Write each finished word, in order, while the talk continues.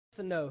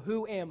to know,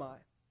 who am I?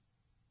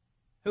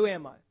 Who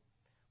am I?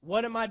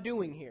 What am I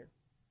doing here?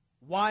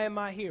 Why am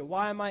I here?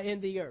 Why am I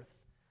in the earth?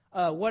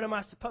 What am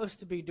I supposed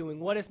to be doing?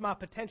 What is my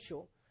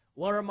potential?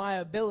 What are my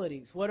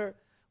abilities? What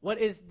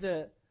is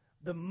the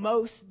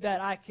most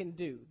that I can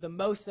do? The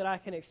most that I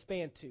can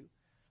expand to?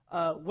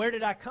 Where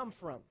did I come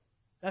from?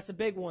 That's a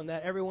big one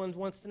that everyone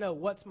wants to know.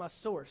 What's my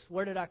source?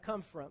 Where did I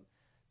come from?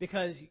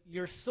 Because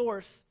your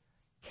source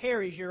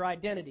carries your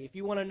identity. If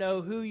you want to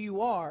know who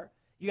you are,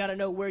 you got to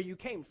know where you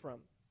came from.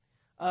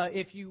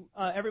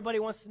 Everybody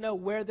wants to know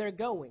where they're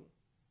going.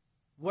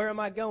 Where am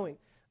I going?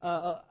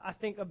 I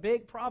think a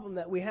big problem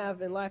that we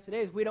have in life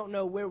today is we don't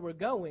know where we're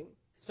going,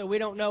 so we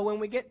don't know when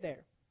we get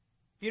there.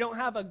 If you don't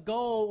have a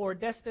goal or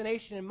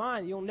destination in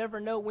mind, you'll never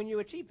know when you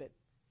achieve it.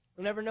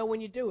 You'll never know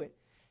when you do it.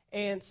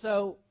 And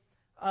so,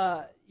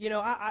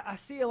 I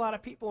see a lot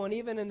of people, and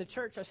even in the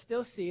church, I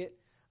still see it,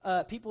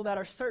 people that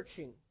are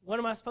searching. What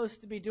am I supposed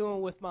to be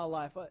doing with my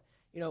life?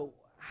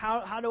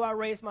 How do I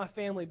raise my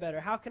family better?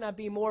 How can I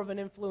be more of an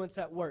influence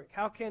at work?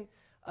 How can,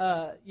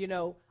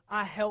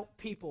 I help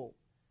people?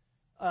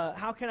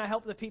 How can I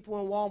help the people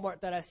in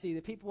Walmart that I see,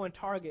 the people in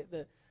Target,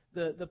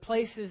 the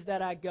places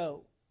that I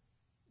go,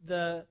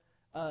 the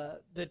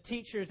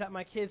teachers at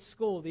my kids'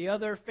 school, the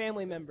other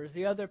family members,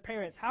 the other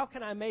parents? How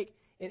can I make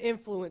an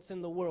influence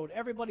in the world?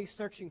 Everybody's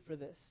searching for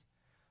this.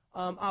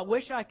 I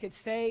wish I could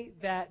say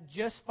that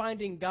just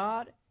finding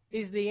God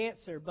is the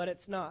answer, but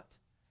it's not.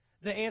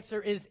 The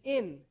answer is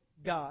in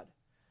God.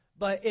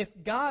 But if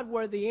God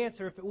were the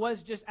answer, if it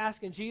was just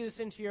asking Jesus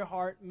into your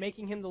heart,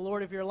 making Him the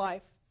Lord of your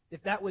life,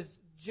 if that was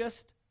just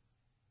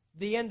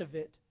the end of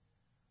it,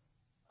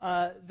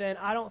 then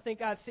I don't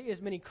think I'd see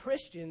as many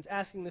Christians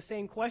asking the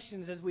same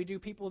questions as we do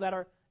people that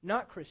are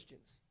not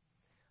Christians.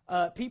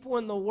 People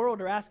in the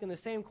world are asking the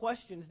same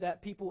questions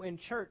that people in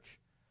church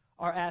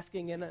are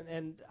asking,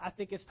 and I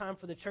think it's time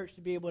for the church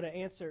to be able to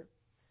answer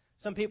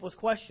some people's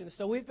questions.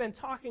 So we've been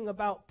talking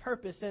about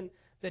purpose, and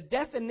the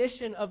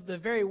definition of the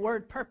very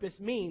word purpose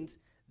means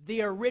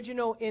the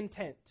original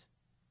intent.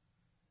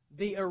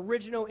 The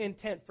original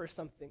intent for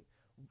something.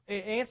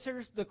 It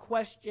answers the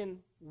question,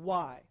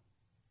 why?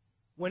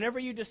 Whenever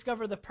you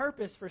discover the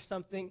purpose for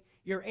something,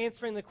 you're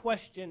answering the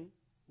question,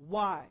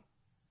 why?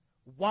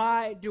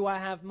 Why do I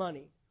have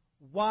money?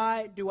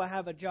 Why do I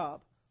have a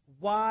job?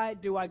 Why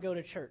do I go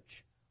to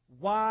church?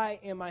 Why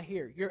am I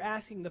here? You're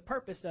asking the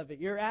purpose of it.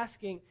 You're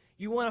asking,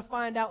 you want to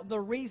find out the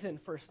reason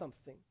for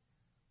something.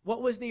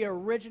 What was the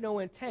original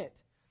intent?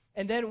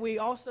 And then we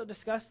also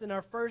discussed in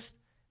our first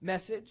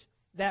message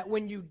that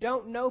when you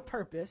don't know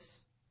purpose,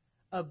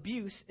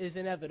 abuse is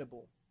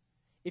inevitable.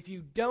 If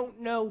you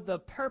don't know the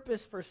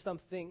purpose for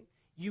something,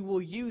 you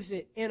will use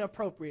it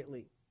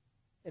inappropriately.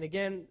 And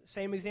again,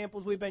 same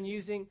examples we've been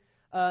using,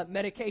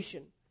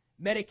 medication.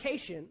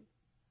 Medication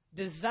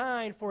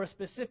designed for a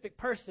specific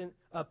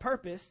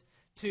purpose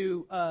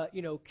to,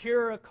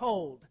 cure a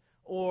cold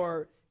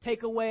or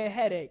take away a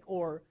headache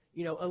or,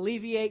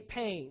 alleviate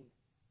pain.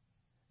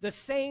 The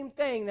same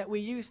thing that we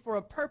use for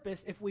a purpose,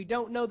 if we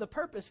don't know the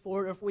purpose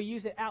for it, or if we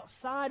use it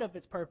outside of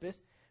its purpose,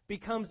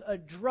 becomes a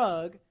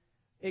drug.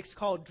 It's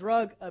called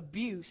drug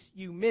abuse.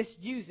 You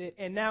misuse it,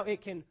 and now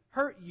it can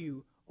hurt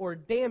you or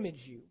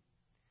damage you.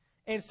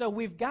 And so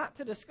we've got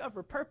to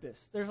discover purpose.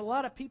 There's a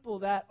lot of people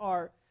that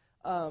are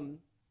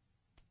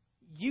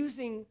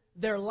using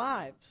their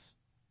lives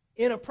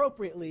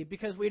inappropriately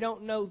because we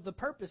don't know the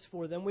purpose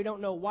for them. We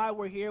don't know why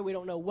we're here. We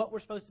don't know what we're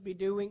supposed to be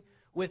doing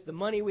with the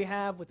money we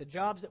have, with the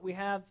jobs that we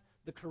have,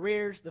 the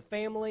careers, the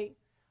family.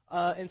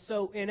 And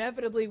so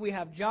inevitably we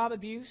have job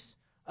abuse.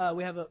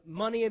 We have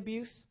money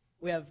abuse.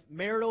 We have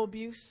marital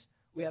abuse.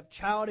 We have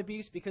child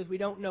abuse because we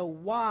don't know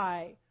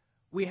why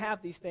we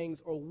have these things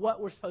or what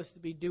we're supposed to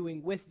be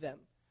doing with them.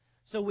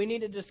 So we need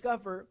to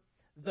discover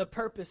the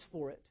purpose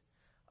for it.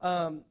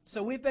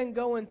 So we've been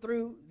going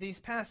through these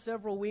past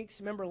several weeks.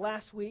 Remember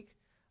last week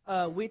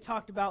we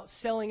talked about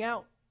selling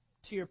out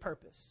to your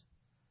purpose.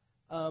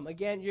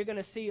 Again, you're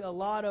going to see a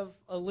lot of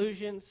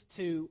allusions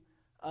to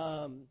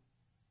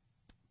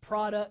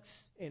products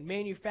and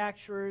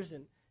manufacturers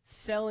and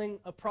selling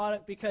a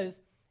product because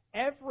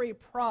every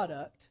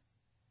product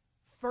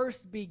first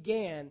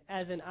began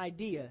as an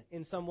idea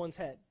in someone's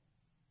head.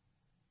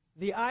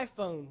 The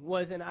iPhone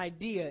was an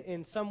idea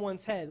in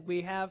someone's head.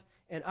 We have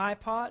an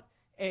iPod,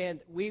 and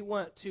we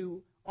want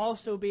to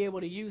also be able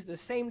to use the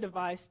same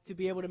device to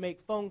be able to make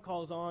phone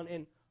calls on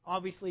and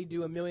obviously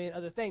do a million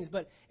other things.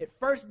 But it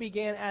first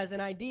began as an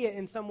idea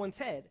in someone's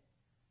head.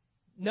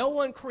 No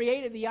one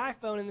created the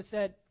iPhone and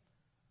said,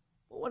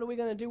 well, what are we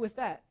going to do with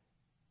that?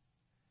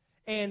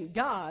 And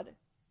God,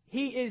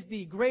 He is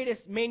the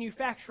greatest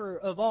manufacturer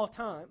of all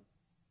time.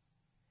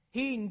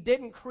 He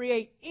didn't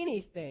create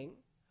anything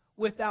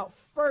without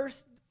first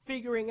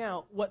figuring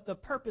out what the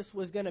purpose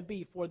was going to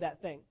be for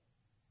that thing.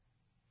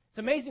 It's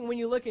amazing when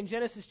you look in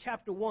Genesis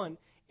chapter 1,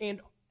 and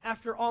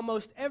after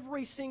almost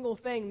every single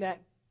thing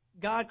that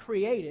God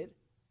created,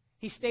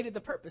 He stated the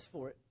purpose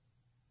for it.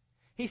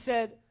 He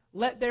said,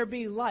 let there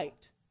be light.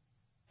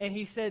 And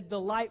He said, the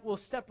light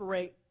will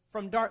separate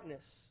from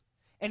darkness.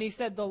 And He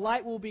said, the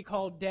light will be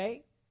called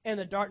day, and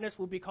the darkness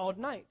will be called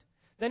night.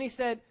 Then he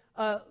said,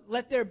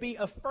 let there be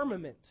a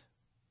firmament.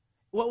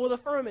 What will the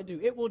firmament do?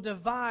 It will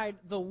divide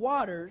the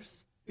waters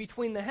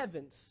between the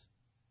heavens.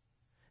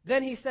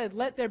 Then he said,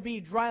 let there be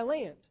dry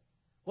land.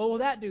 What will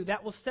that do?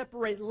 That will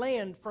separate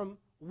land from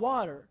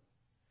water.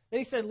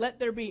 Then he said, let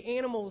there be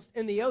animals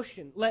in the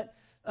ocean. Let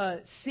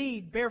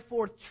seed bear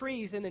forth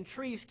trees, and then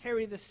trees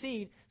carry the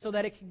seed so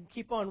that it can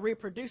keep on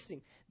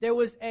reproducing. There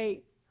was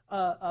a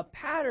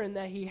pattern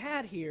that he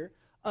had here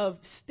of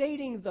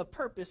stating the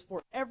purpose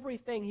for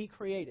everything he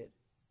created.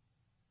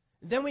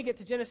 Then we get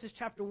to Genesis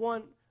chapter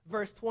 1,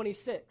 verse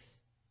 26.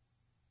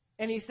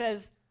 And he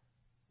says,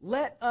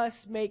 let us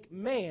make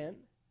man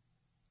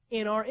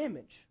in our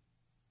image.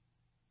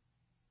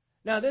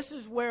 Now, this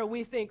is where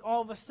we think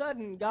all of a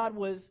sudden God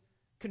was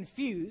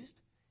confused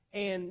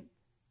and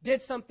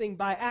did something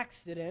by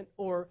accident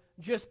or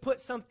just put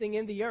something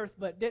in the earth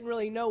but didn't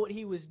really know what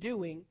he was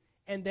doing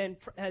and then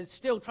is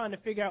still trying to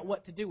figure out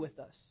what to do with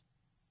us.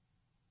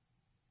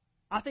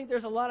 I think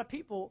there's a lot of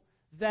people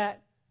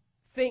that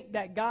think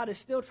that God is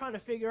still trying to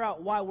figure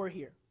out why we're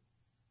here.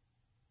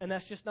 And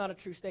that's just not a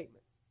true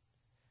statement.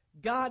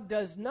 God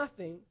does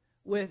nothing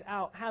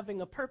without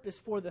having a purpose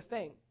for the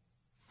thing.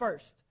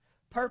 First,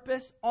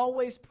 purpose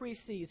always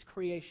precedes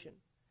creation.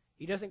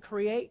 He doesn't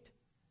create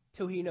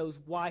till he knows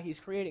why he's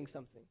creating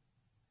something.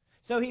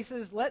 So he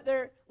says, let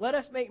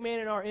us make man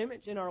in our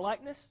image, in our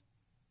likeness.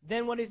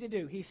 Then what does he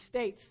do? He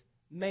states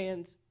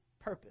man's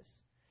purpose.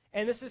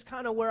 And this is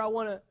kind of where I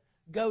want to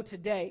go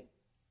today.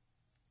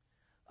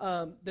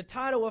 The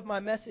title of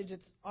my message,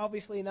 it's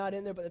obviously not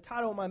in there, but the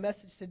title of my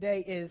message today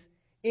is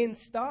In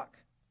Stock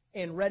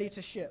and Ready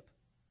to Ship.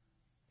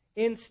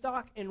 In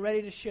stock and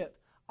ready to ship.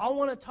 I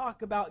want to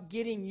talk about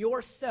getting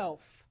yourself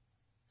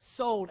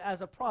sold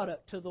as a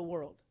product to the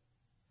world.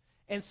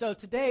 And so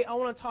today I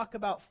want to talk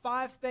about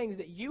 5 things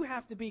that you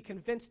have to be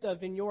convinced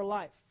of in your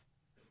life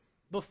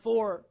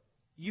before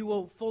you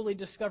will fully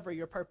discover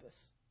your purpose.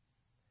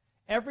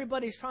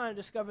 Everybody's trying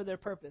to discover their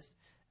purpose.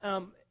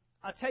 I'll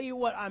tell you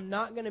what I'm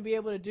not going to be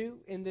able to do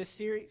in this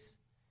series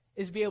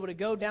is be able to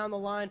go down the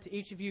line to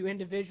each of you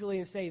individually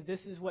and say,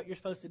 this is what you're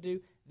supposed to do,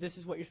 this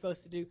is what you're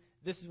supposed to do,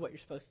 this is what you're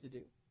supposed to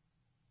do.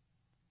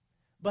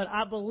 But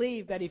I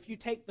believe that if you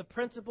take the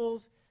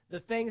principles,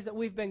 the things that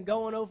we've been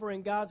going over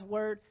in God's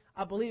Word,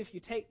 I believe if you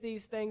take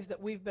these things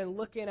that we've been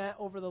looking at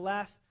over the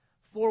last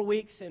 4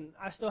 weeks, and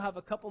I still have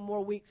a couple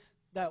more weeks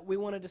that we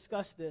want to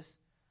discuss this,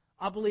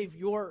 I believe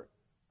your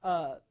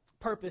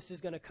purpose is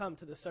going to come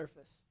to the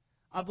surface.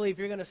 I believe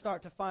you're going to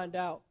start to find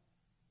out,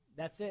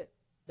 that's it.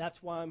 That's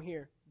why I'm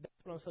here. That's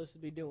what I'm supposed to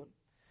be doing.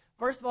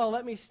 First of all,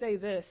 let me say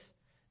this,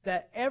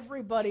 that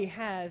everybody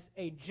has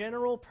a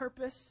general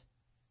purpose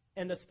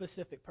and a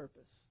specific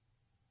purpose.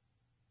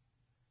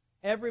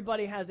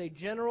 Everybody has a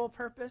general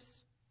purpose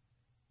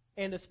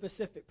and a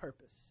specific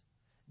purpose.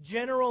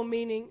 General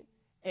meaning,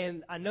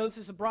 and I know this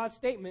is a broad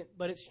statement,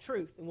 but it's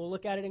truth, and we'll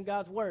look at it in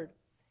God's Word.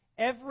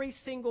 Every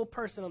single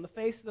person on the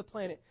face of the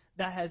planet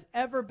that has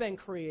ever been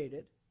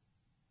created,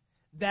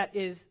 that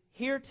is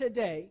here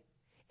today,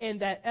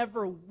 and that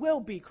ever will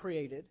be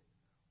created,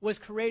 was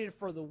created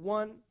for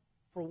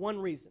one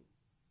reason.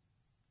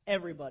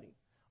 Everybody.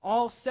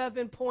 All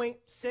 7.6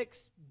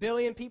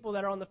 billion people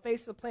that are on the face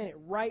of the planet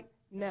right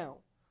now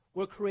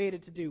were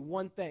created to do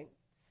one thing.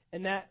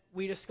 And that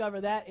we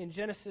discover that in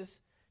Genesis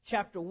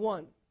chapter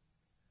 1,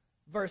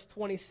 verse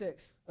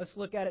 26. Let's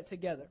look at it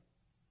together.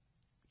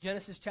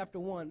 Genesis chapter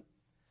 1,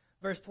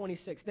 verse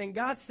 26. Then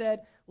God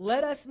said,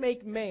 let us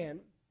make man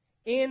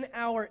in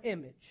our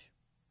image,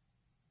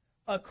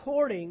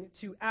 according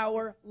to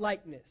our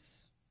likeness.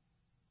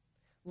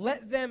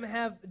 Let them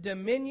have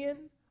dominion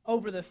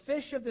over the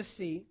fish of the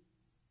sea,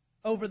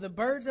 over the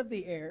birds of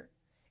the air,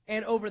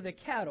 and over the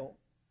cattle,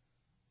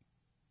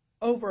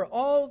 over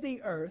all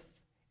the earth,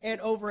 and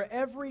over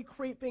every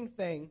creeping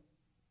thing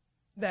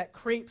that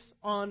creeps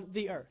on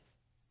the earth.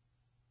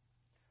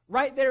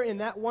 Right there in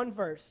that one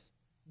verse,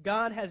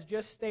 God has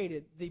just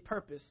stated the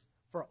purpose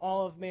for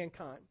all of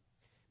mankind.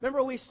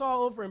 Remember we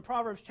saw over in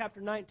Proverbs chapter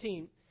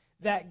 19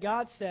 that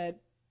God said,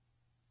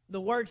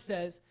 the Word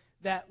says,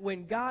 that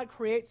when God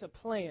creates a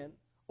plan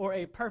or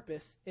a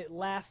purpose, it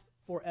lasts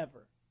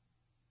forever.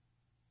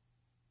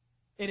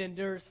 It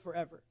endures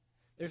forever.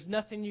 There's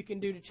nothing you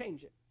can do to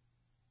change it.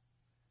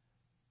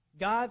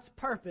 God's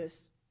purpose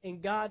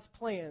and God's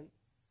plan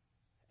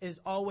is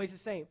always the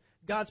same.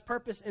 God's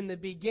purpose in the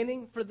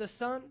beginning for the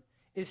sun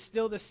is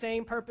still the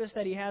same purpose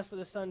that He has for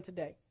the sun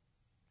today.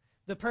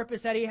 The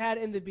purpose that He had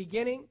in the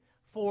beginning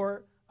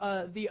for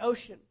the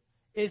ocean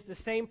is the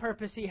same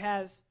purpose He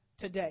has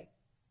today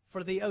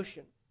for the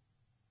ocean.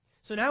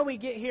 So now we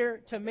get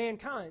here to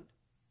mankind.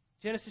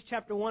 Genesis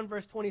chapter 1,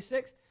 verse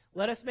 26.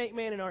 Let us make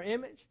man in our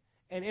image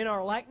and in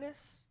our likeness.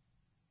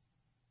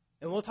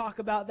 And we'll talk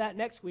about that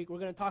next week. We're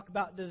going to talk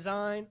about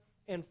design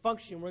and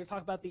function. We're going to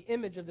talk about the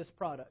image of this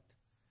product.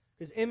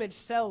 Because image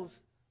sells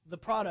the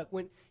product.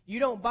 When you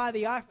don't buy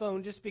the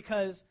iPhone just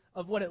because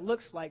of what it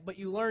looks like, but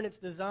you learn its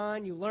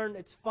design, you learn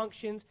its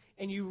functions,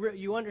 and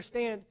you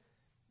understand,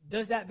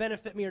 does that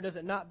benefit me or does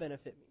it not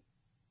benefit me?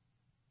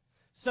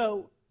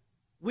 So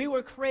We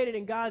were created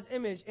in God's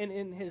image and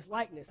in His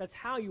likeness. That's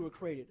how you were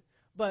created.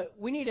 But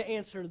we need to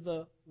answer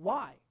the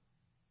why.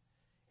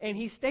 And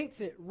He states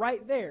it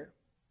right there.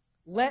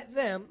 Let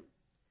them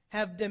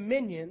have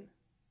dominion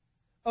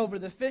over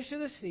the fish of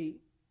the sea,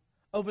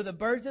 over the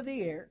birds of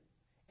the air,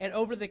 and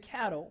over the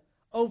cattle,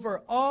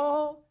 over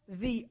all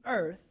the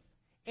earth,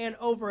 and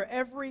over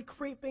every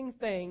creeping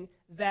thing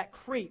that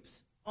creeps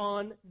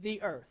on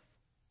the earth.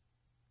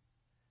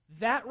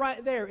 That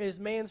right there is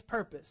man's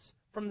purpose.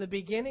 From the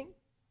beginning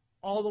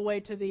all the way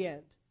to the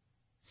end.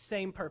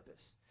 Same purpose.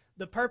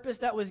 The purpose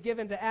that was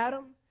given to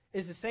Adam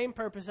is the same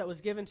purpose that was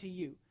given to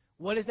you.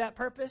 What is that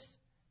purpose?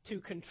 To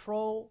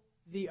control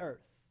the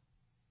earth.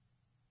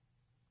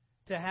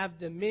 To have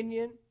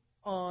dominion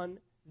on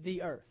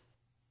the earth.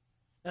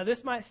 Now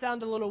this might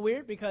sound a little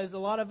weird because a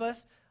lot of us,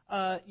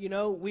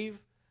 we've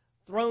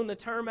thrown the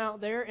term out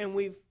there and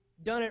we've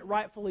done it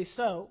rightfully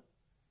so,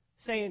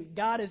 saying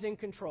God is in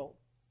control.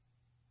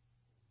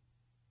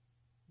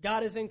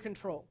 God is in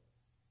control.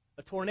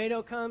 A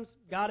tornado comes,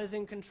 God is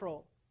in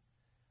control.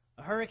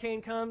 A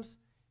hurricane comes,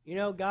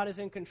 God is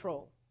in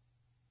control.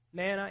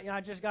 Man,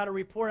 I just got a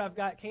report I've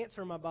got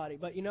cancer in my body.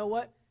 But you know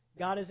what?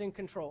 God is in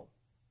control.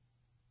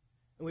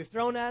 And we've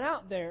thrown that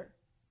out there,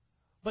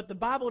 but the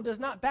Bible does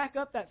not back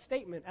up that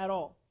statement at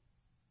all.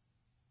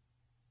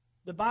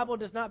 The Bible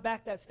does not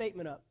back that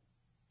statement up.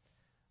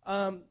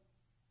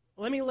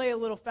 Let me lay a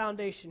little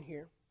foundation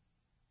here.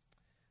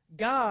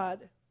 God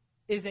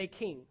is a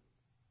king.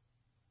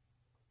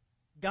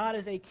 God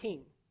is a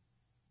king.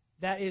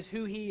 That is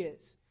who He is.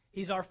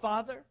 He's our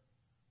Father,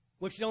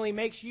 which only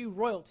makes you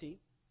royalty.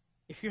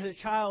 If you're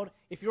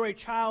a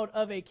child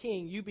of a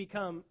king, you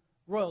become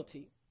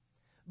royalty.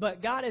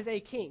 But God is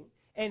a king,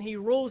 and He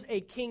rules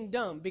a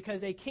kingdom,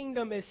 because a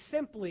kingdom is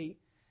simply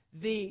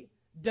the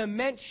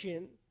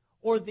dimension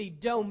or the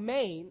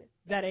domain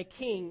that a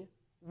king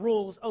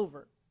rules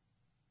over.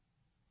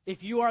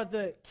 If you are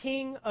the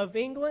king of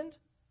England,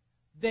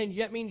 then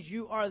that means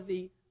you are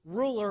the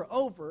ruler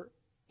over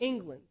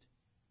England.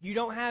 You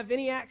don't have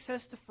any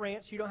access to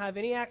France. You don't have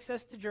any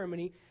access to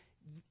Germany.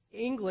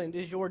 England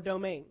is your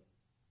domain.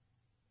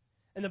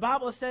 And the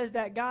Bible says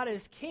that God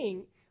is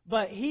king,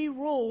 but He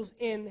rules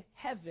in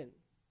heaven.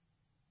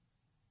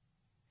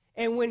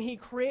 And when He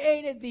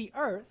created the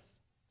earth,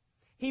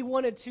 He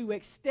wanted to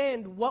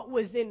extend what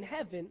was in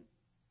heaven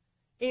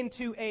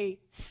into a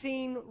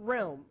seen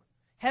realm.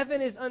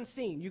 Heaven is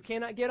unseen. You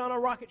cannot get on a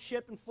rocket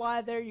ship and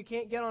fly there. You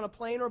can't get on a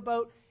plane or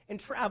boat and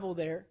travel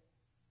there.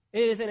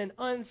 It is in an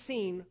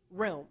unseen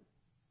realm.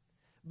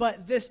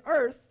 But this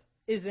earth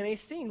is in a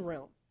seen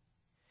realm.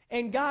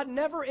 And God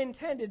never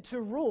intended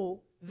to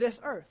rule this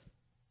earth.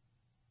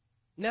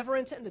 Never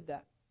intended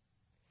that.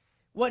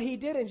 What He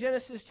did in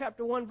Genesis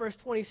chapter 1 verse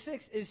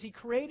 26 is He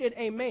created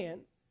a man,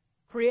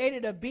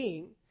 created a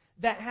being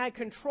that had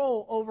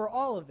control over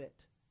all of it.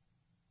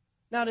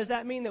 Now, does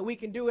that mean that we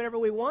can do whatever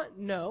we want?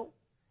 No.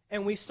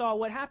 And we saw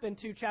what happened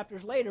 2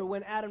 chapters later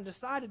when Adam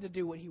decided to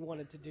do what he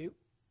wanted to do.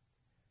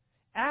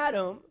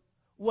 Adam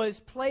was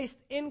placed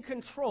in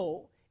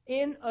control,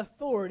 in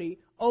authority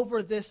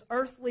over this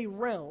earthly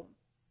realm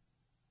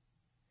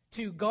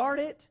to guard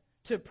it,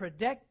 to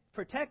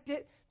protect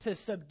it, to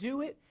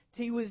subdue it.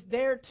 He was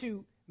there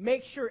to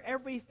make sure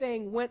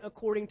everything went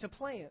according to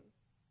plan.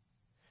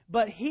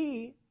 But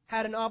he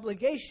had an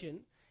obligation.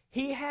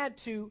 He had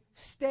to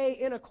stay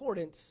in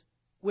accordance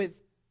with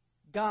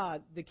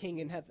God, the King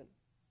in heaven.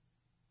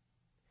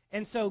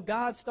 And so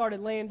God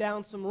started laying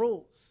down some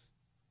rules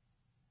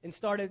and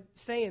started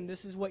saying,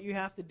 this is what you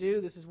have to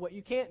do, this is what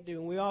you can't do.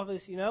 And we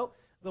obviously know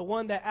the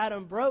one that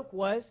Adam broke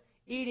was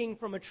eating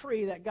from a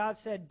tree that God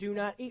said, do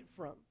not eat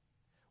from.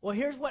 Well,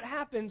 here's what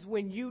happens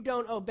when you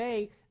don't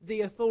obey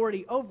the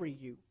authority over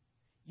you.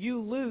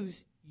 You lose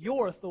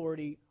your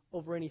authority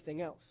over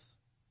anything else.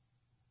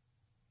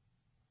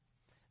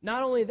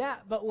 Not only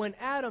that, but when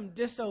Adam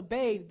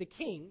disobeyed the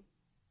King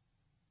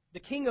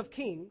of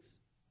Kings,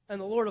 and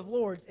the Lord of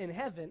Lords in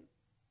heaven,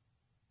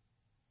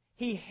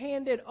 he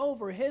handed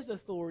over his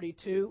authority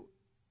to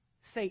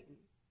Satan.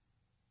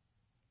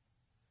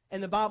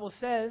 And the Bible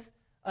says,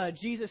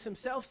 Jesus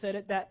himself said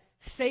it, that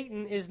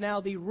Satan is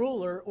now the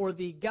ruler or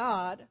the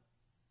god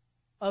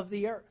of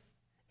the earth.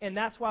 And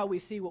that's why we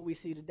see what we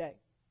see today.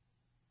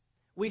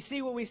 We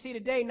see what we see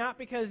today not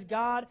because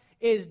God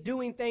is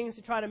doing things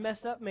to try to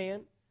mess up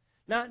man.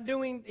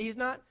 He's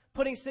not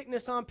putting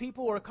sickness on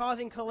people or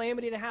causing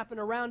calamity to happen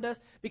around us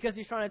because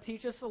He's trying to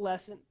teach us a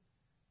lesson.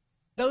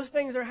 Those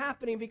things are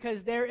happening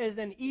because there is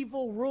an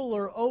evil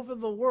ruler over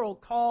the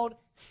world called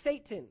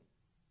Satan.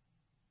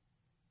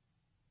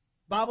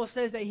 The Bible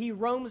says that he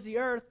roams the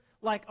earth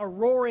like a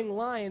roaring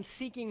lion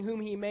seeking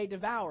whom he may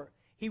devour.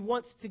 He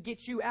wants to get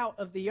you out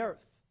of the earth.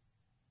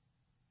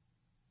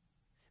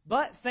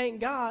 But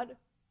thank God,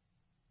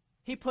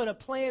 He put a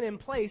plan in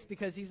place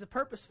because He's a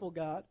purposeful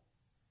God.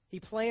 He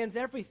plans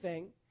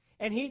everything.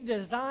 And He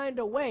designed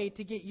a way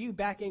to get you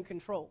back in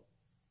control.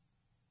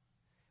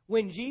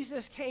 When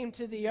Jesus came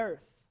to the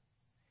earth,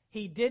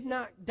 He did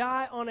not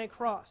die on a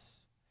cross.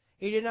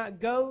 He did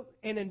not go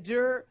and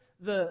endure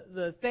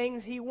the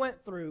things He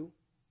went through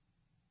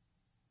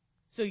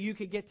so you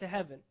could get to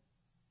heaven.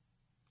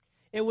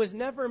 It was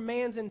never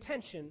man's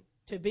intention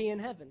to be in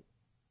heaven.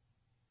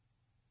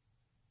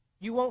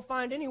 You won't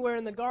find anywhere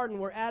in the garden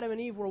where Adam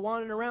and Eve were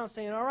wandering around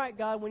saying, all right,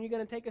 God, when are you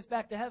going to take us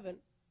back to heaven?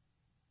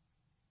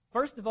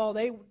 First of all,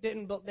 they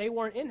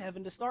weren't in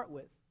heaven to start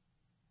with.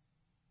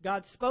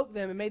 God spoke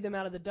them and made them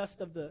out of the dust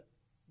of the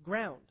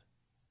ground.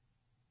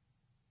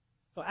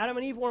 So Adam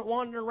and Eve weren't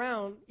wandering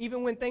around,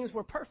 even when things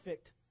were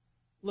perfect,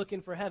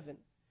 looking for heaven.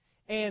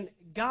 And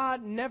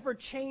God never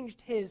changed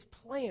His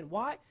plan.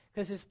 Why?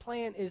 Because His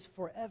plan is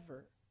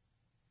forever.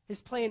 His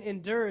plan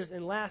endures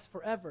and lasts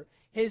forever.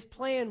 His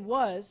plan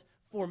was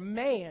for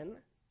mankind,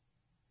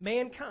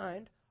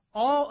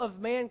 all of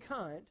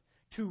mankind,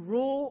 to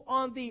rule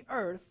on the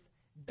earth,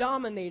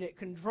 dominate it,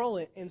 control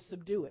it, and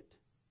subdue it.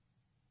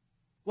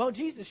 Well,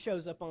 Jesus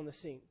shows up on the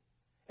scene.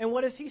 And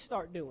what does He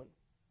start doing?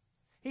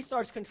 He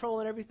starts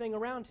controlling everything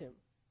around Him.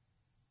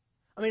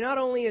 I mean, not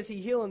only is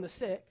He healing the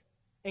sick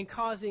and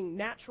causing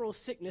natural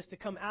sickness to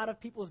come out of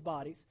people's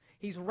bodies,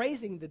 He's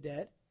raising the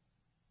dead.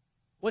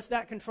 What's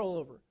that control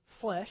over?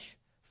 Flesh.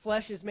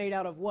 Flesh is made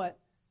out of what?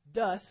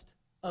 Dust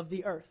of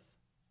the earth.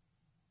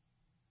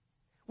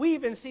 We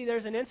even see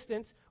there's an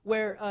instance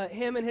where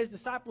Him and His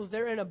disciples,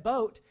 they're in a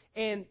boat,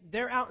 and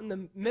they're out in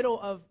the middle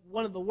of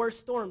one of the worst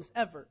storms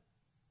ever.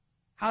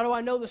 How do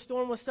I know the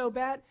storm was so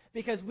bad?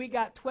 Because we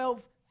got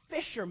 12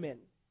 fishermen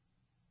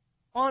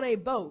on a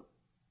boat,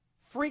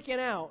 freaking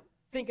out,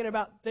 thinking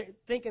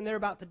they're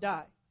about to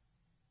die.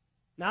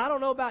 Now, I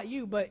don't know about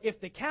you, but if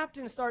the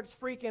captain starts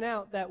freaking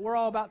out that we're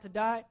all about to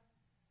die,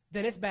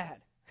 then it's bad.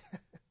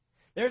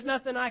 There's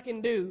nothing I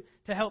can do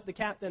to help the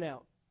captain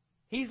out.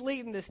 He's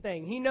leading this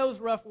thing. He knows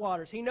rough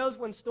waters. He knows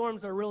when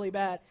storms are really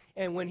bad.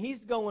 And when he's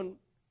going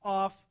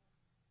off,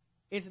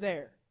 it's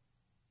there.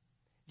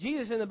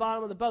 Jesus in the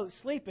bottom of the boat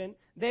sleeping.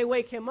 They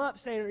wake him up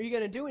saying, are you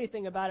going to do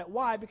anything about it?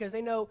 Why? Because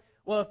they know,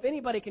 well, if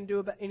anybody can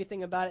do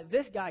anything about it,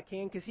 this guy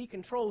can, because he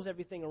controls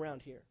everything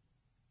around here.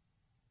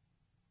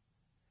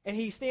 And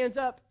he stands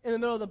up in the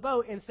middle of the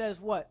boat and says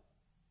what?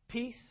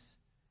 Peace,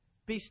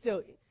 be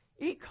still.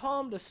 He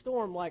calmed a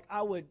storm like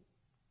I would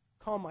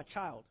calm my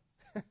child.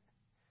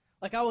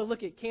 Like I would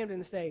look at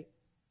Camden and say,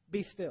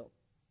 be still.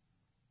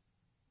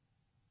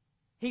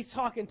 He's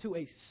talking to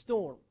a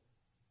storm.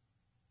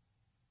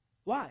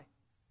 Why?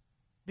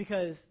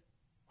 Because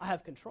I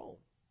have control.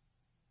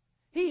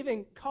 He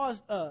even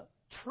caused a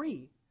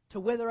tree to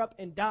wither up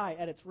and die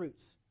at its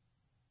roots.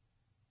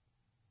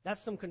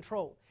 That's some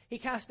control. He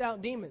cast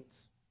out demons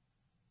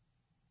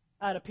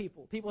out of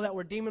people. People that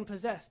were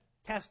demon-possessed.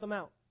 Cast them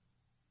out.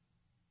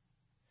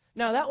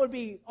 Now, that would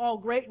be all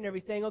great and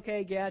everything.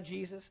 Okay, yeah,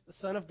 Jesus, the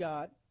Son of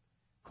God.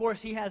 Of course,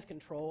 He has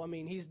control. I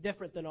mean, He's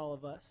different than all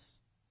of us.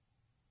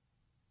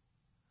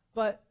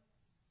 But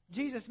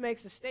Jesus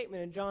makes a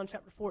statement in John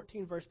chapter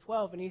 14, verse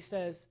 12, and He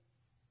says,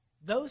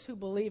 those who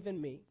believe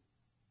in Me,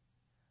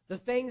 the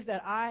things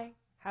that I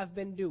have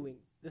been doing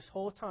this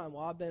whole time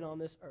while I've been on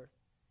this earth,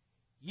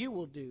 you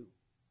will do,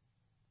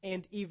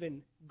 and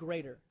even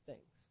greater things.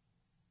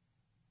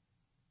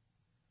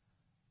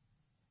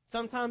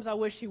 Sometimes I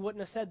wish He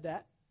wouldn't have said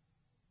that,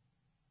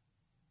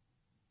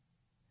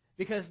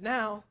 because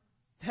now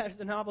there's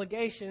an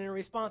obligation and a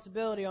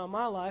responsibility on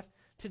my life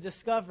to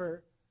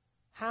discover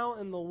how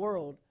in the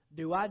world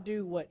do I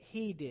do what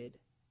He did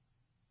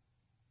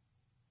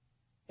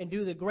and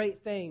do the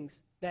great things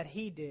that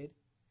He did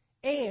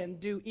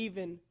and do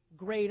even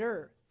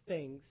greater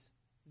things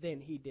than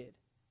He did.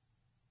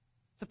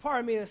 The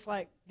part of me that's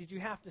like, did you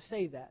have to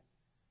say that?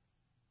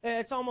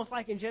 It's almost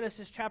like in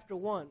Genesis chapter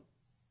 1,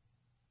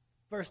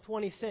 verse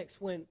 26,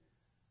 when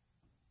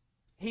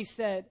He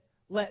said,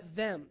 let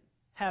them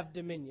have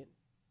dominion.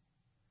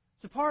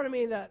 It's a part of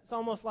me that's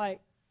almost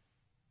like,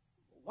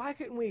 why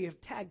couldn't we have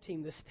tag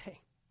teamed this thing?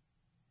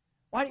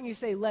 Why didn't you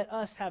say, let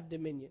us have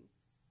dominion?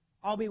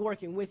 I'll be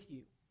working with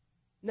you.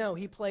 No,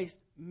 He placed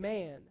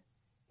man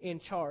in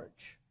charge.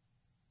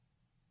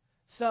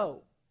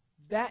 So,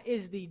 that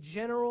is the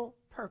general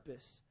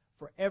purpose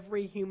for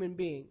every human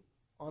being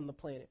on the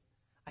planet.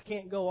 I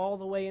can't go all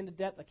the way into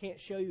depth. I can't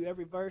show you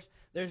every verse.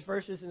 There's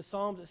verses in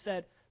Psalms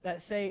that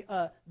say,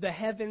 the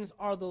heavens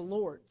are the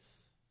Lord's.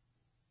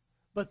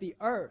 But the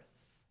earth,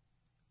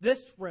 this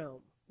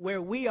realm,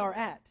 where we are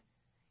at,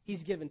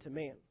 He's given to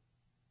man.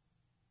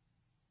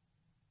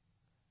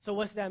 So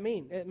what's that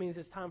mean? It means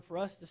it's time for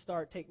us to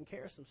start taking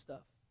care of some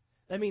stuff.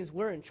 That means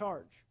we're in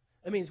charge.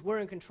 That means we're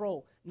in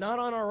control. Not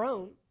on our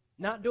own,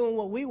 not doing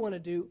what we want to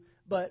do,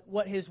 but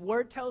what His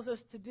Word tells us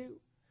to do,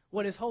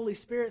 what His Holy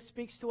Spirit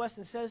speaks to us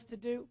and says to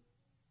do.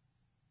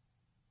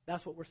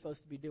 That's what we're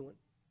supposed to be doing.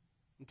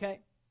 Okay?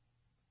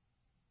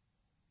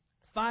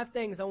 5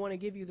 things I want to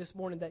give you this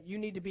morning that you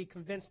need to be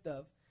convinced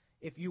of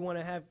if you want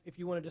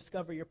to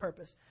discover your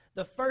purpose.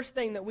 The first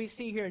thing that we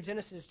see here in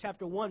Genesis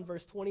chapter 1,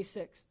 verse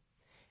 26,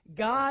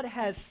 God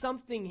has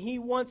something He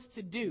wants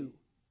to do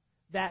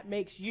that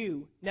makes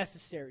you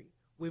necessary.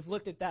 We've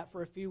looked at that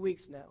for a few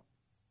weeks now.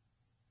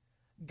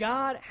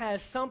 God has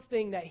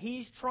something that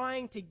He's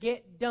trying to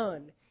get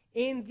done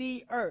in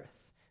the earth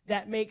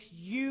that makes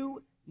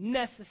you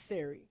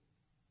necessary.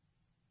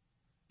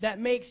 that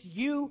makes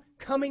you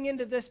coming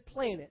into this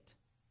planet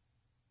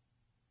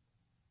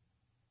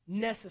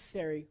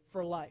necessary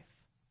for life.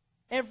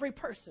 Every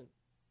person.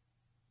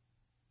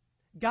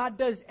 God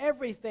does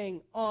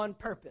everything on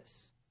purpose.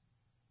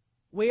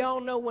 We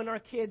all know when our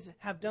kids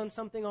have done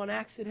something on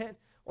accident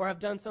or have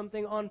done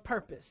something on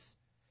purpose.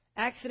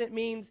 Accident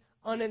means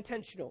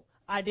unintentional.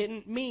 I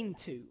didn't mean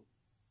to.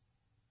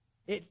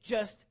 It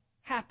just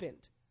happened.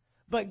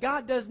 But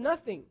God does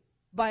nothing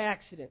by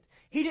accident.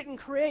 He didn't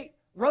create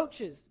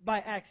roaches by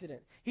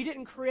accident. He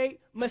didn't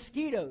create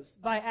mosquitoes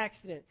by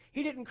accident.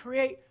 He didn't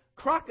create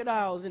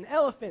crocodiles and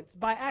elephants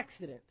by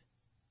accident.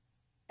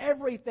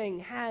 Everything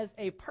has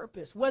a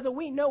purpose, whether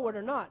we know it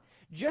or not.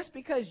 Just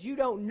because you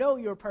don't know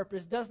your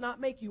purpose does not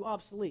make you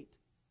obsolete.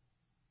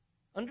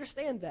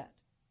 Understand that.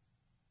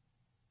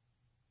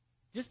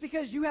 Just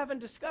because you haven't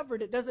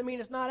discovered it doesn't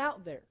mean it's not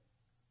out there.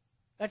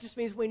 That just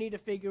means we need to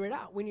figure it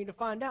out. We need to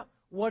find out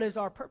what is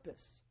our purpose.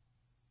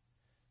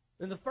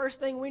 And the first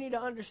thing we need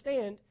to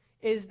understand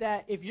is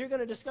that if you're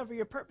going to discover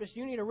your purpose,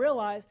 you need to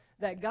realize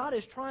that God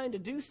is trying to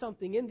do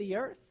something in the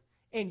earth,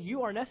 and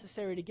you are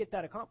necessary to get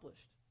that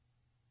accomplished.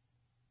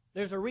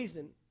 There's a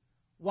reason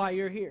why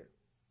you're here.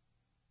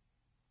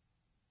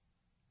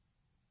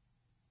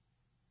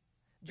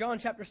 John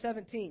chapter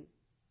 17,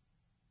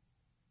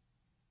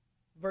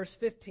 verse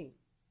 15.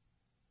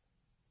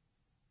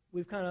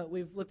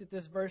 We've looked at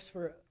this verse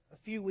for a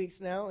few weeks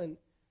now and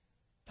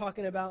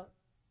talking about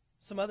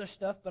some other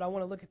stuff, but I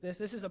want to look at this.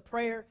 This is a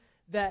prayer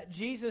that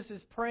Jesus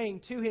is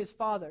praying to his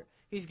Father.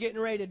 He's getting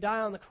ready to die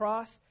on the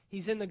cross.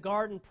 He's in the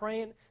garden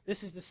praying.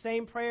 This is the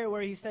same prayer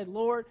where he said,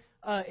 Lord,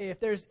 if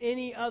there's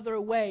any other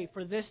way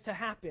for this to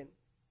happen,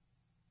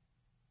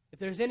 if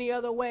there's any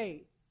other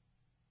way,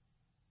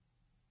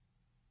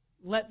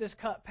 let this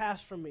cup pass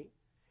from me.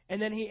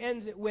 And then he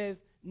ends it with,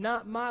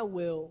 not my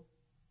will,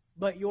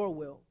 but your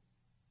will.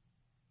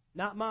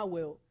 Not my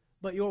will,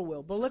 but your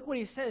will. But look what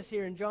he says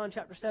here in John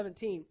chapter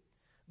 17,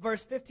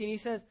 verse 15. He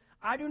says,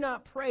 I do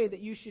not pray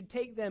that you should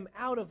take them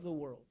out of the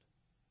world.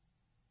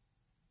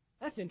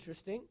 That's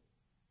interesting.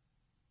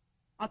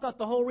 I thought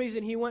the whole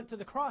reason he went to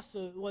the cross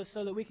was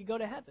so that we could go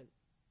to heaven.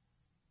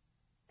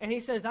 And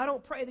he says, I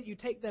don't pray that you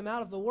take them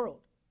out of the world,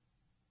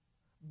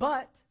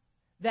 but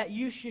that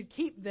you should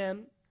keep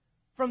them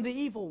from the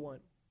evil one,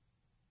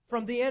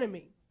 from the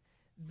enemy.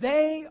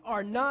 They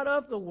are not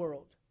of the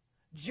world,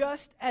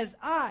 just as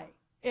I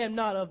am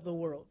not of the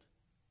world.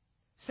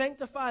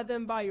 Sanctify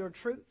them by your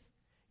truth.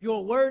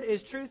 Your word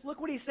is truth. Look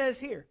what he says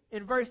here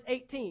in verse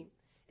 18.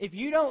 If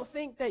you don't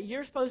think that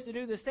you're supposed to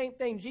do the same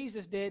thing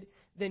Jesus did,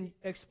 then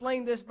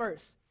explain this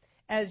verse.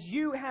 As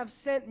you have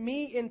sent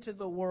me into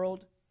the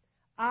world,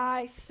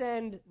 I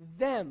send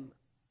them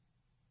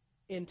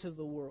into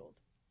the world.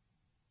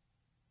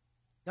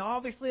 Now,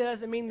 obviously, that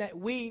doesn't mean that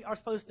we are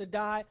supposed to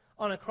die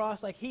on a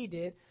cross like he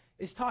did.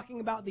 It's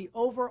talking about the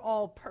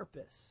overall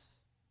purpose.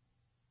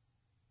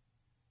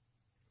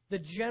 The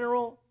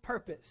general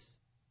purpose.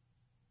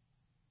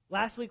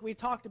 Last week we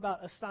talked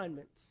about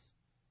assignments.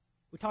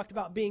 We talked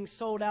about being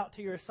sold out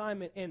to your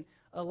assignment and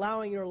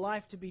allowing your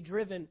life to be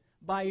driven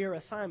by your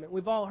assignment.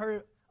 We've all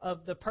heard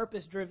of the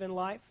purpose-driven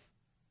life.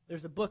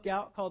 There's a book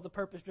out called The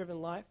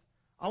Purpose-Driven Life.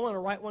 I want to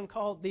write one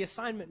called The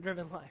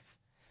Assignment-Driven Life,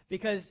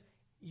 because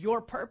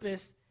your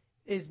purpose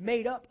is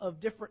made up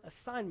of different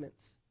assignments.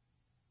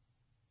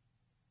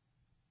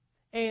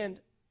 And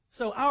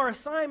so our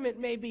assignment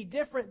may be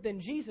different than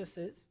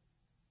Jesus's,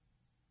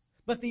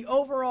 but the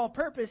overall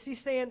purpose,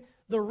 he's saying,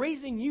 the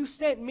reason you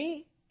sent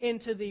me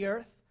into the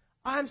earth,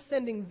 I'm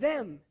sending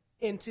them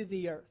into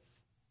the earth.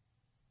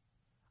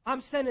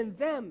 I'm sending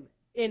them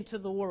into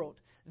the world.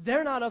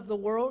 They're not of the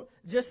world,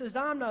 just as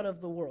I'm not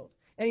of the world.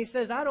 And he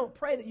says, I don't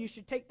pray that you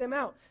should take them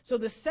out. So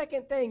the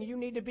second thing you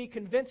need to be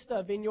convinced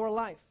of in your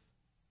life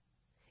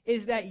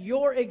is that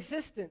your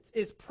existence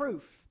is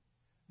proof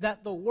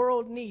that the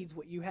world needs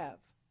what you have.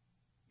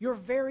 Your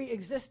very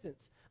existence.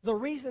 The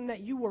reason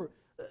that you were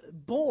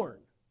born,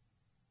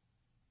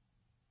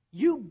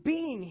 you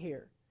being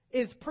here,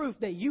 is proof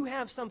that you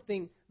have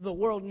something the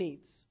world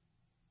needs.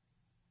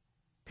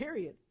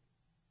 Period.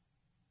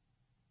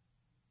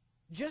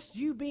 Just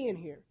you being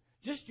here,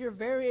 just your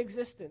very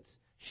existence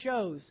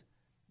shows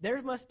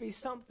there must be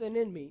something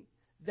in me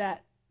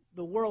that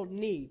the world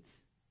needs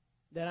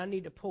that I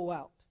need to pull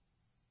out.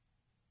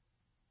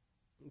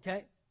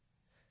 Okay?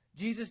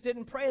 Jesus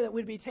didn't pray that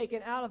we'd be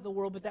taken out of the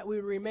world, but that we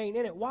would remain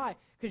in it. Why?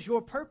 Because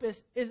your purpose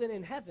isn't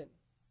in heaven.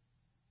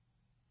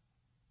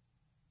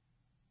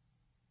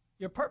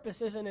 Your purpose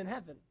isn't in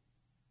heaven.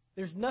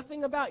 There's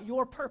nothing about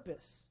your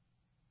purpose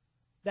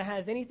that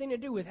has anything to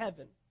do with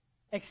heaven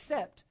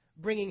except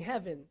bringing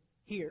heaven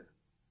here.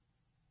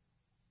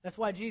 That's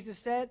why Jesus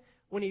said,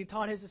 when he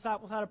taught his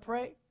disciples how to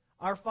pray,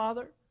 Our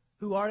Father,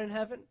 who art in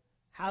heaven,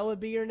 hallowed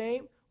be your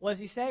name. What does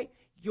he say?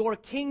 Your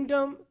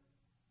kingdom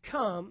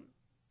come,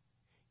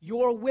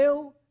 your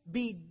will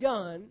be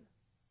done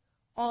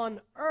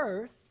on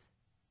earth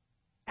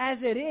as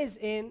it is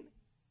in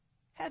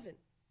heaven.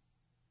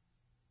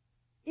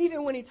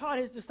 Even when he taught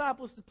his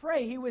disciples to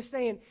pray, he was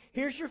saying,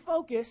 here's your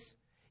focus.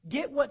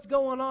 Get what's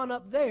going on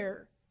up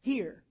there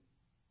here.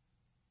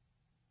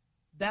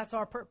 That's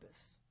our purpose.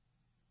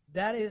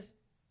 That is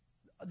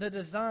the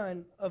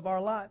design of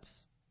our lives.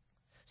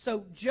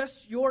 So just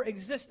your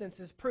existence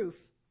is proof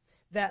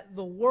that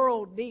the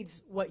world needs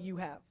what you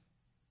have.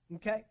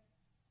 Okay?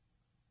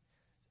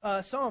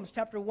 Psalms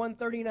chapter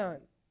 139.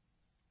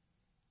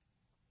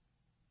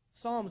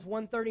 Psalms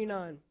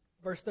 139,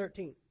 verse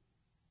 13.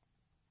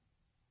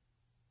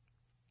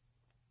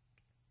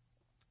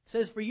 It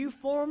says, "For you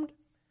formed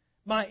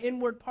my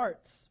inward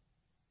parts.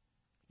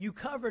 You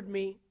covered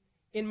me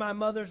in my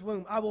mother's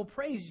womb. I will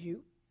praise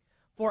you,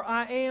 for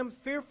I am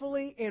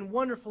fearfully and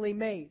wonderfully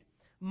made.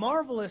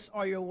 Marvelous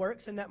are your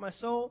works, and that my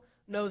soul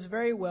knows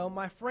very well.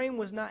 My frame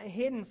was not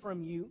hidden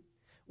from you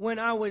when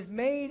I was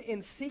made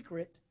in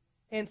secret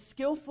and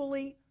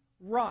skillfully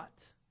wrought,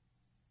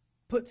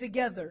 put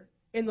together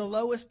in the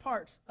lowest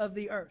parts of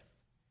the earth.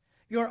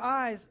 Your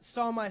eyes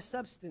saw my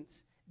substance,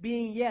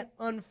 being yet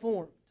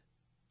unformed.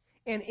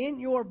 And in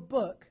your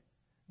book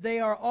they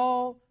are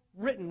all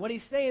written." What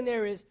he's saying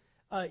there is,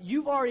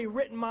 you've already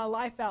written my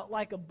life out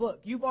like a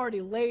book. You've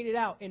already laid it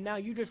out, and now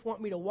you just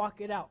want me to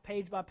walk it out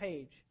page by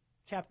page,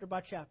 chapter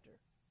by chapter.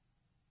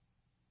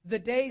 "The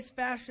days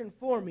fashioned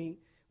for me,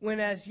 when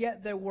as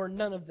yet there were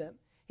none of them."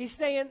 He's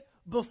saying,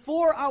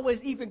 before I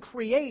was even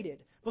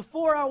created,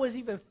 before I was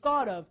even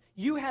thought of,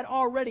 you had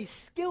already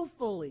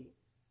skillfully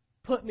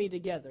put me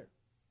together.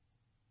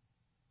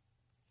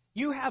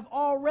 You have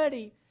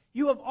already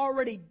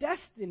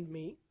destined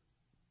me,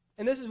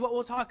 and this is what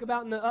we'll talk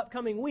about in the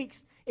upcoming weeks,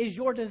 is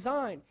your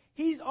design.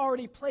 He's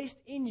already placed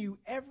in you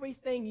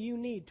everything you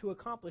need to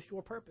accomplish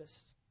your purpose.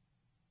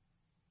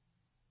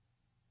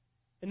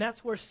 And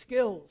that's where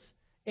skills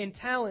and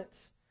talents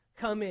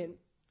come in.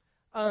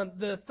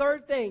 The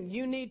third thing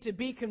you need to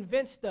be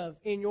convinced of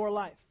in your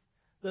life,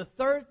 the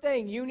third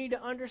thing you need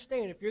to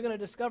understand if you're going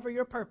to discover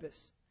your purpose,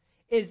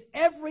 is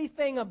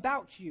everything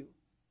about you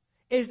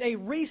is a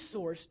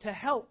resource to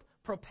help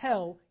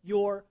propel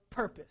your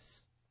purpose.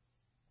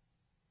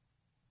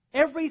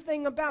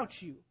 Everything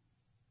about you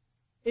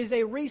is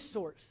a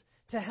resource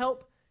to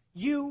help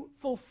you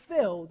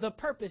fulfill the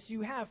purpose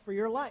you have for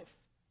your life.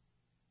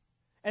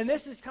 And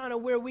this is kind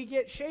of where we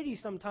get shady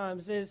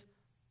sometimes is,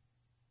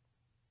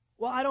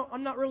 well,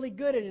 I'm not really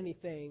good at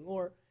anything,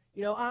 or,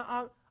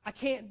 I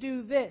can't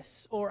do this,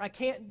 or I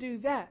can't do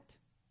that.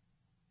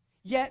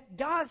 Yet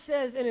God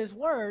says in His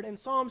Word in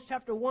Psalms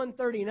chapter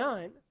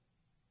 139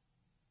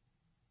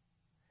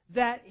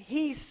 that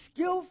He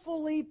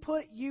skillfully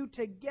put you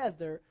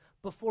together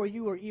before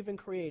you were even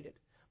created,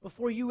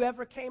 before you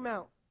ever came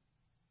out,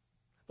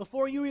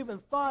 before you even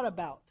thought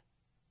about.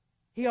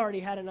 He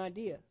already had an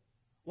idea.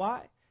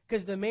 Why?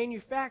 Because the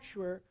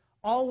manufacturer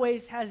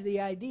always has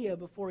the idea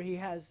before he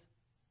has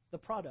the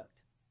product.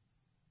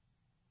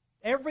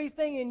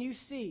 Everything you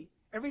see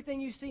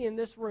in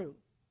this room,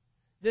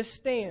 this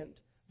stand,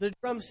 the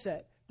drum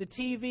set, the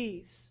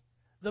TVs,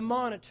 the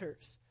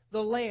monitors,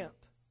 the lamp,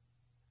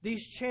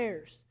 these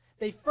chairs,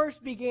 they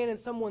first began in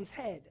someone's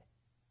head.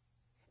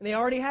 And they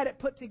already had it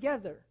put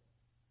together.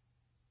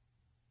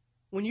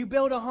 When you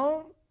build a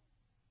home,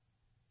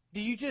 do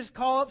you just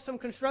call up some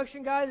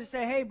construction guys and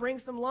say, hey, bring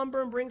some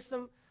lumber and bring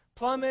some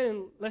plumbing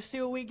and let's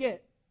see what we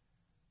get?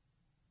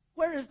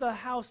 Where does the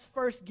house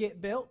first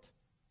get built?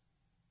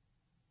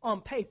 On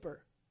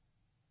paper.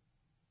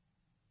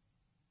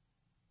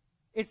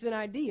 It's an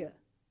idea.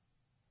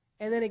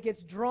 And then it gets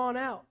drawn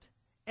out.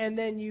 And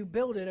then you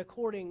build it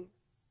according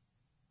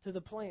to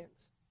the plans.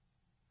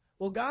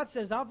 Well, God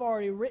says, I've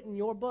already written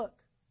your book.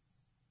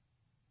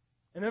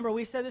 And remember,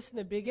 we said this in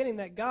the beginning,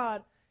 that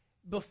God,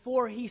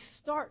 before He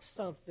starts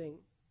something,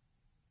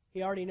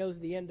 He already knows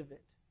the end of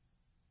it.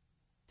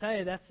 I tell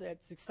you,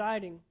 that's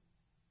exciting.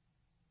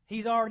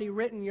 He's already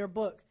written your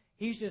book.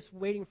 He's just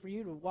waiting for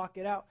you to walk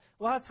it out.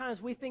 A lot of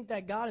times we think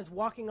that God is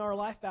walking our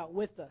life out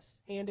with us,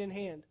 hand in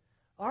hand.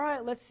 All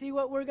right, let's see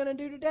what we're going to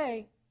do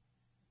today.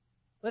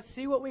 Let's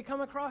see what we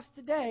come across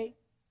today.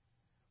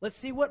 Let's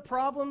see what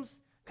problems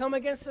come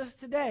against us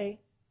today.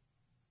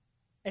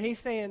 And He's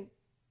saying,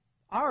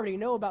 I already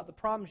know about the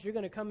problems you're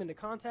going to come into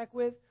contact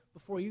with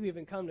before you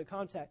even come to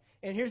contact.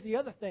 And here's the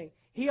other thing.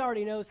 He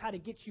already knows how to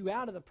get you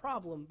out of the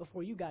problem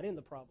before you got in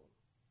the problem.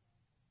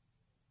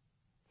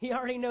 He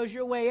already knows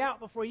your way out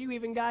before you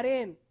even got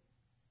in.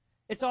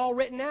 It's all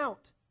written out.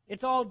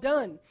 It's all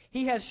done.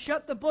 He has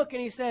shut the book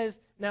and He says,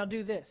 now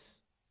do this.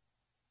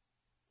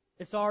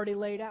 It's already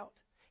laid out.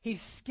 He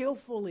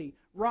skillfully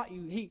wrought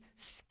you. He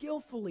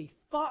skillfully,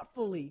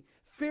 thoughtfully,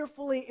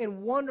 fearfully,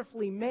 and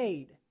wonderfully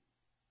made.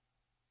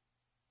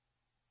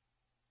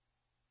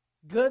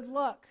 Good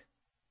luck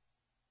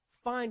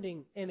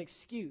finding an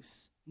excuse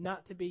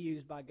not to be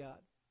used by God.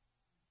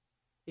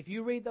 If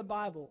you read the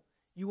Bible,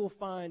 you will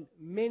find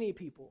many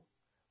people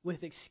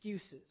with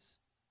excuses.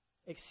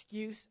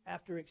 Excuse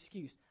after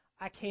excuse.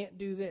 I can't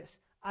do this.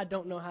 I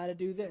don't know how to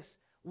do this.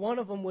 One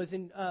of them was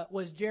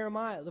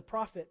Jeremiah, the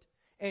prophet.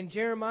 And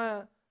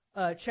Jeremiah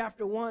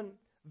chapter 1,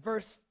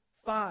 verse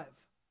 5.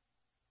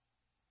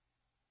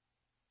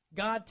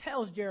 God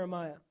tells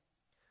Jeremiah,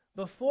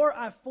 before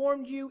I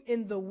formed you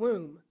in the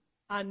womb,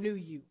 I knew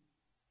you.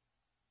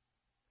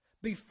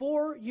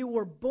 Before you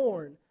were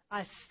born,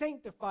 I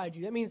sanctified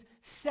you. That means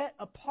set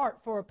apart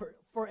for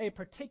a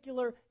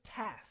particular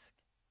task.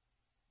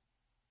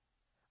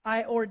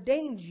 I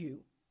ordained you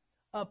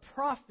a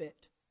prophet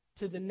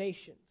to the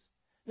nations.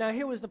 Now,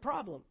 here was the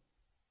problem.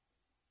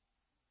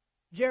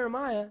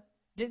 Jeremiah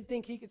didn't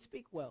think he could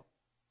speak well.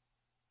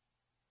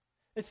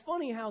 It's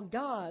funny how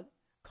God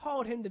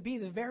called him to be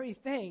the very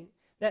thing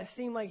that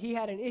seemed like he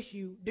had an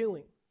issue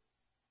doing.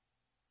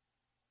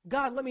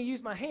 God, let me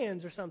use my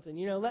hands or something.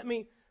 Let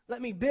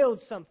me build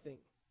something.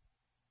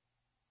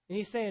 And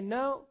he's saying,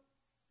 no,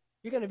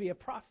 you're going to be a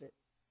prophet,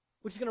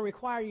 which is going to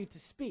require you to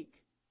speak.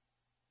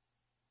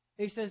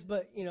 And he says,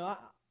 but,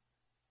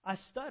 I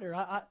stutter.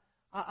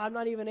 I'm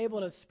not even able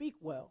to speak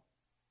well.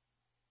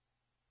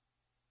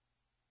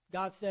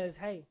 God says,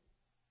 hey,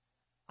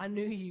 I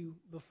knew you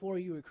before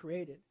you were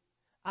created.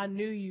 I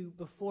knew you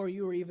before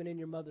you were even in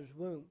your mother's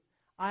womb.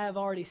 I have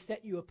already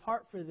set you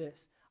apart for this.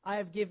 I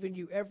have given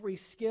you every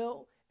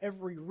skill,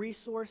 every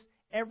resource,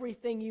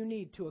 everything you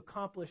need to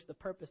accomplish the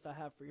purpose I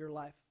have for your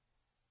life.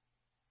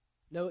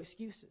 No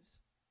excuses.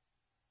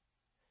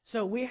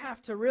 So we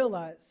have to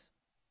realize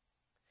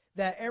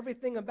that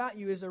everything about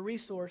you is a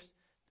resource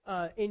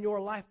in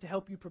your life to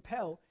help you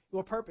propel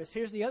your purpose.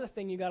 Here's the other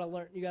thing you got to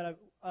learn. You got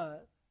to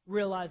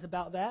realize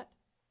about that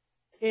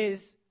is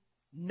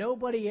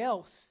nobody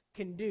else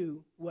can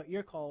do what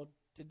you're called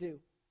to do.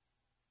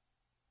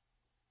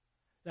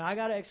 Now, I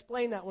got to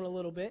explain that one a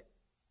little bit,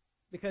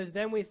 because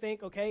then we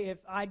think, okay, if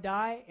I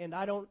die and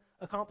I don't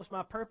accomplish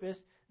my purpose,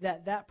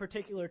 that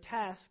particular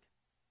task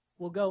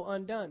will go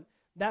undone.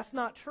 That's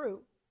not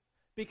true,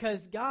 because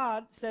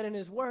God said in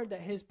His Word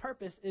that His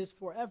purpose is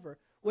forever,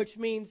 which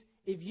means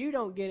if you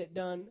don't get it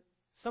done,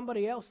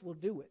 somebody else will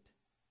do it.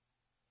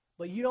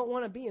 But you don't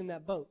want to be in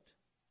that boat.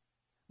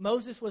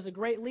 Moses was a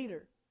great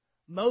leader.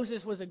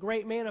 Moses was a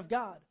great man of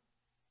God.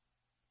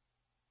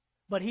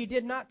 But he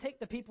did not take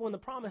the people in the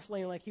promised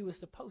land like he was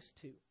supposed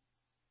to.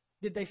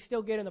 Did they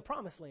still get in the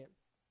promised land?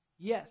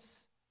 Yes.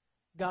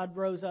 God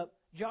rose up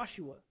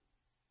Joshua.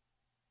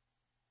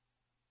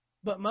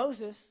 But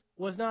Moses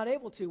was not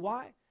able to.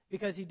 Why?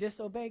 Because he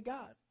disobeyed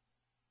God.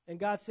 And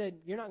God said,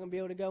 you're not going to be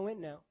able to go in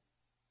now.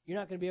 You're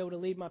not going to be able to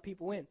lead my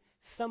people in.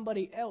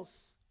 Somebody else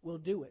will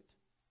do it.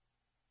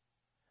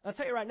 I'll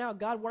tell you right now,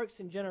 God works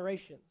in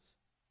generations.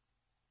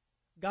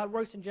 God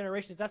works in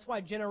generations. That's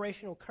why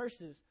generational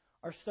curses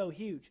are so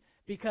huge.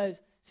 Because,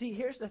 see,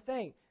 here's the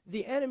thing.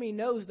 The enemy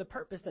knows the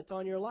purpose that's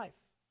on your life.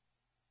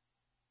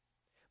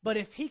 But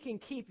if he can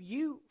keep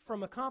you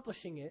from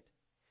accomplishing it,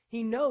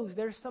 he knows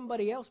there's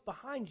somebody else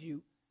behind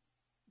you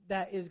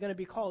that is going to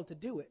be called to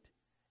do it.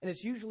 And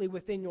it's usually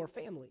within your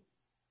family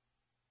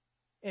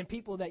and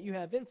people that you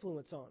have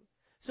influence on.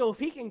 So if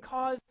he can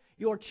cause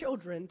your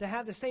children to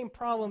have the same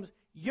problems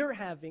you're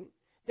having,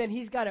 then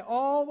he's got it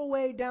all the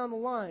way down the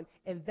line,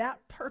 and that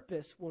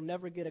purpose will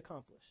never get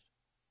accomplished.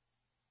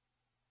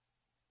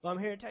 Well, I'm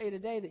here to tell you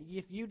today that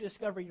if you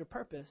discover your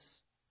purpose,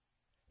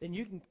 then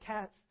you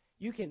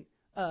can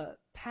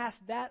pass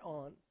that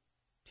on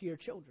to your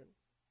children.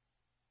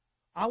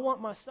 I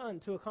want my son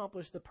to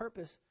accomplish the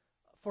purpose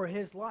for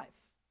his life,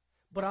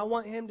 but I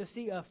want him to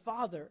see a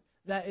father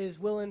that is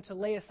willing to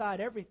lay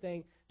aside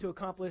everything to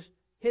accomplish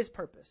his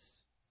purpose,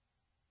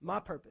 my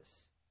purpose.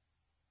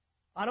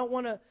 I don't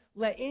want to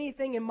let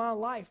anything in my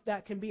life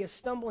that can be a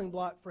stumbling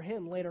block for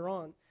him later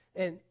on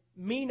and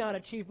me not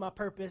achieve my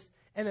purpose,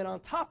 and then on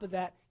top of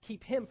that,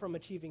 keep him from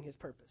achieving his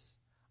purpose.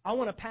 I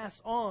want to pass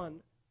on,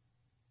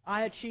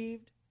 I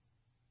achieved,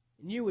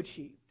 and you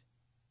achieved.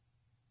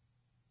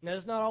 Now,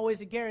 there's not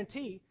always a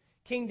guarantee.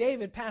 King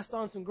David passed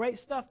on some great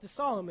stuff to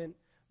Solomon,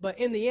 but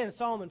in the end,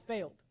 Solomon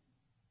failed.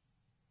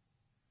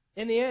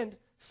 In the end,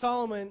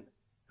 Solomon,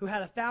 who had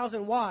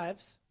 1,000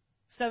 wives,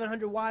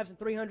 700 wives and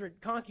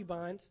 300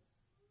 concubines,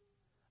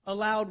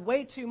 allowed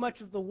way too much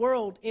of the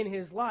world in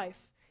his life,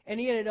 and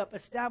he ended up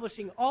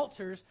establishing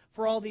altars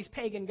for all these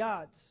pagan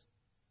gods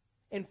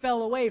and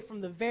fell away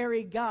from the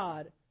very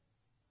God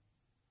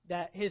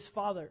that his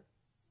father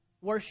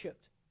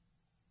worshipped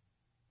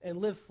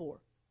and lived for.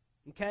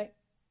 Okay?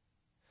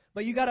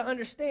 But you got to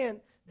understand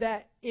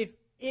that if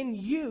in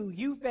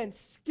you've been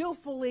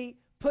skillfully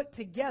put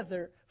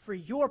together for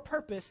your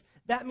purpose,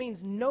 that means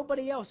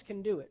nobody else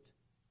can do it.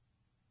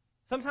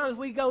 Sometimes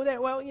we go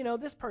there, well,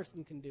 this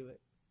person can do it.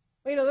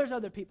 Well, there's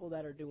other people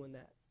that are doing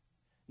that.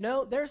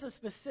 No, there's a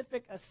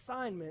specific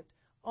assignment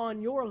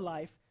on your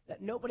life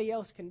that nobody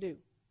else can do.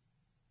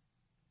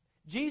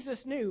 Jesus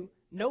knew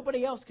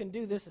nobody else can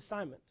do this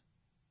assignment.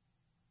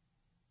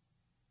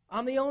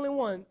 I'm the only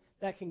one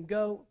that can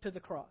go to the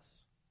cross.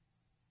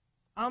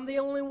 I'm the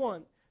only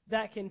one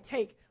that can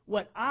take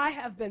what I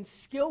have been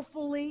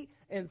skillfully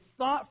and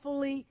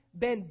thoughtfully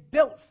been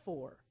built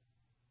for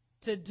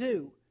to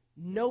do.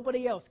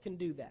 Nobody else can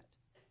do that.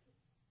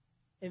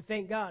 And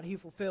thank God he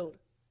fulfilled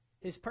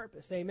his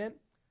purpose. Amen?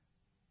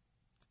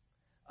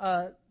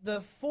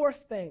 The fourth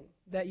thing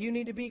that you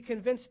need to be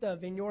convinced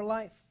of in your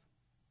life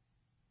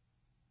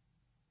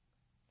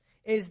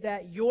is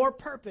that your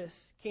purpose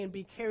can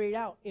be carried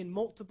out in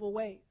multiple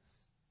ways.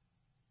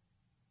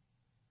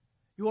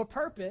 Your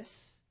purpose,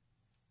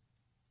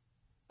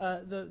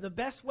 the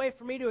best way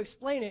for me to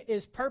explain it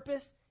is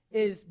purpose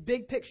is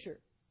big picture.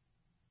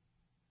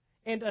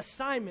 And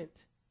assignment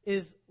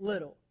is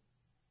little.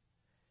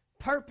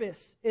 Purpose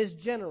is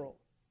general.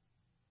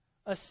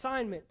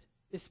 Assignment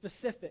is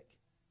specific.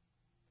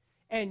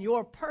 And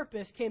your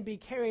purpose can be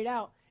carried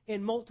out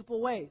in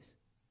multiple ways.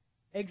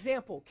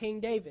 Example,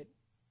 King David.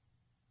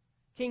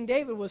 King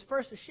David was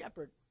first a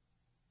shepherd.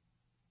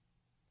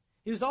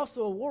 He was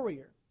also a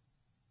warrior,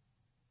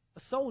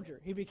 a soldier.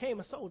 He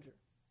became a soldier.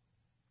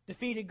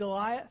 Defeated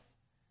Goliath,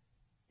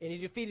 and he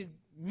defeated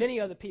many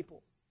other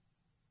people,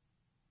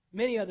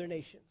 many other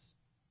nations.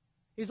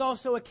 He's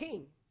also a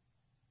king.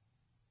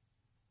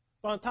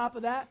 But on top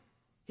of that,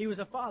 he was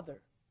a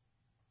father.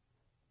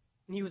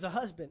 And he was a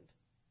husband.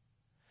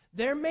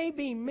 There may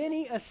be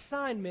many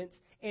assignments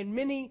and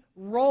many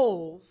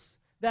roles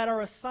that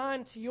are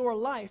assigned to your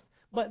life,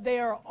 but they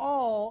are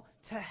all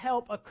to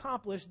help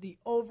accomplish the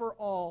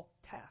overall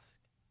task,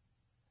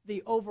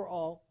 the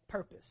overall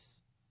purpose.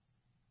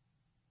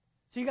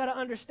 So you got to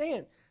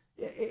understand,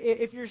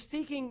 if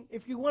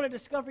you want to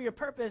discover your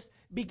purpose,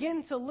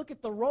 begin to look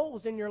at the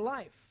roles in your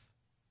life.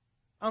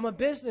 I'm a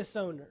business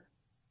owner.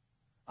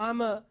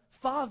 I'm a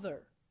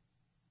father.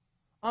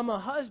 I'm a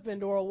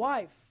husband or a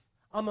wife.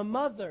 I'm a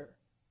mother.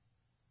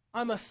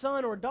 I'm a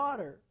son or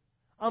daughter.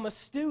 I'm a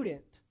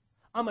student.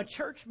 I'm a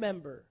church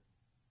member.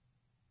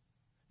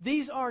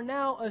 These are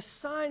now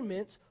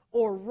assignments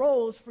or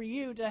roles for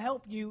you to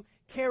help you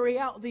carry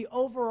out the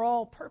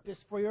overall purpose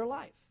for your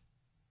life.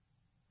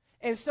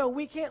 And so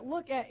we can't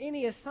look at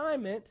any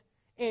assignment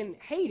and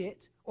hate it,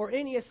 or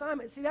any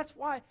assignment. See, that's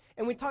why,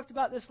 and we talked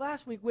about this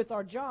last week with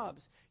our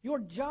jobs. Your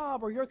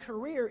job or your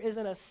career is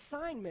an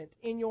assignment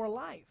in your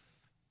life.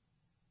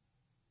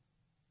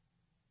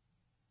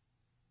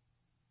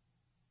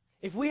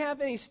 If we have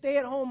any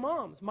stay-at-home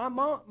moms,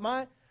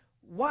 my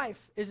wife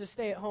is a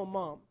stay-at-home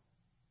mom.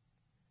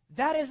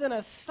 That is an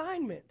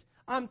assignment.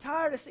 I'm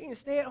tired of seeing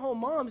stay-at-home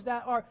moms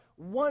that are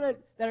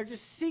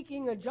just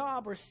seeking a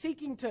job or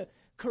seeking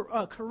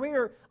a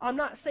career. I'm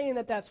not saying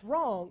that that's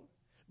wrong,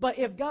 but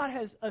if God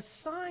has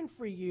assigned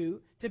for you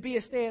to be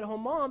a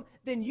stay-at-home mom,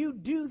 then you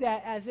do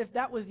that as if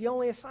that was the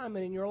only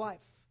assignment in your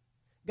life.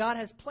 God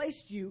has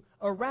placed you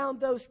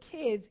around those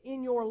kids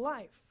in your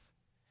life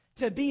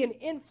to be an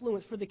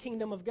influence for the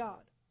kingdom of God.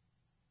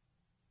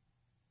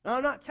 Now,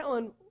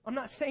 I'm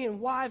not saying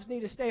wives need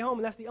to stay home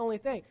and that's the only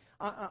thing.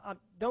 I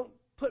don't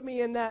put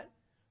me in that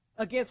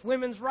against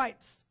women's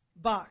rights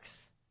box.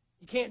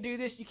 You can't do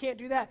this, you can't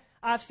do that.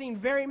 I've seen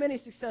very many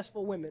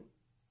successful women.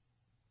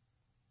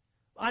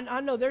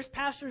 I know there's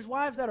pastors'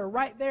 wives that are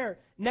right there,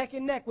 neck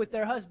and neck with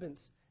their husbands,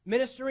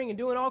 ministering and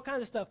doing all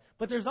kinds of stuff.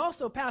 But there's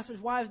also pastors'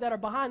 wives that are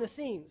behind the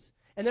scenes,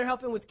 and they're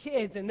helping with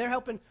kids, and they're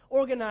helping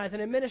organize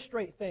and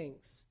administrate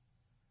things.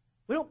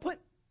 We don't put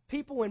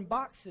people in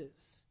boxes.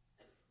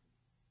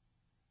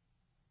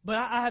 But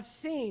I have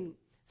seen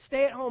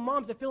stay-at-home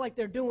moms that feel like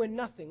they're doing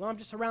nothing. Well, I'm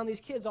just around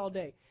these kids all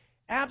day.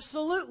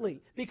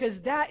 Absolutely, because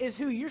that is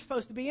who you're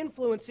supposed to be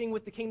influencing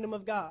with the kingdom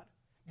of God.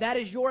 That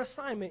is your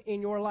assignment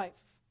in your life.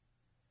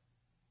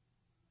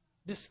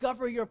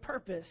 Discover your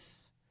purpose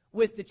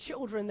with the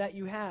children that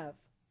you have.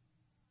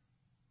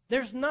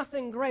 There's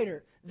nothing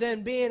greater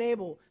than being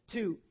able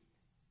to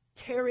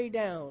carry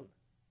down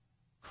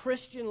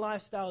Christian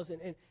lifestyles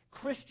and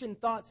Christian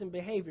thoughts and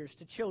behaviors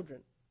to children.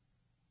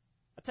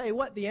 I'll tell you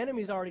what, the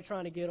enemy's already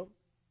trying to get them.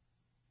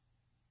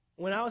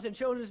 When I was in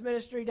children's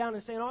ministry down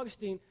in St.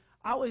 Augustine,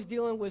 I was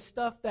dealing with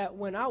stuff that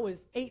when I was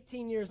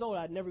 18 years old,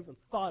 I'd never even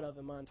thought of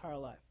in my entire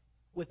life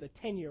with a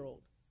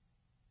 10-year-old.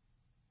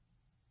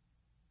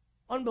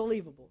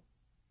 Unbelievable.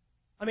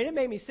 I mean, it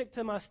made me sick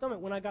to my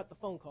stomach when I got the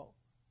phone call.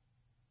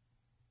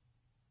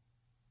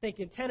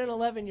 Thinking 10 and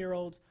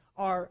 11-year-olds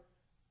are...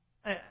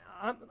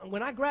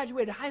 when I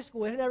graduated high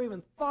school, I never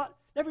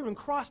even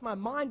crossed my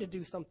mind to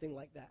do something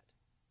like that.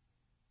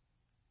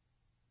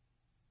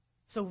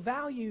 So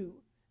value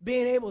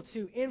being able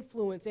to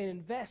influence and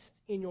invest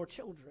in your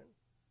children.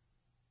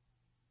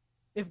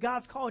 If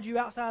God's called you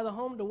outside of the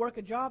home to work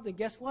a job, then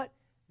guess what?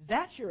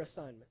 That's your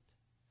assignment.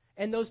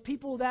 And those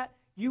people that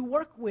you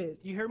work with,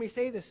 you hear me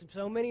say this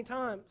so many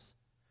times.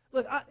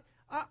 Look,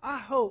 I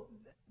hope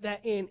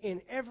that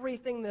in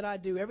everything that I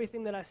do,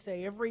 everything that I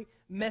say, every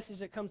message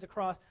that comes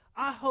across,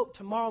 I hope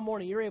tomorrow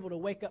morning you're able to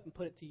wake up and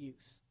put it to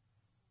use.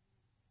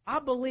 I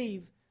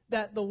believe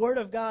that the Word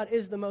of God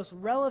is the most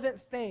relevant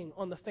thing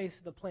on the face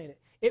of the planet.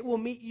 It will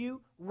meet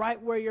you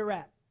right where you're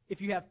at. If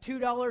you have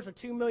 $2 or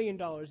 $2 million,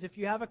 if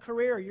you have a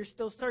career or you're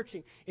still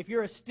searching, if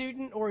you're a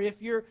student or if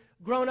you're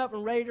grown up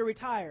and ready to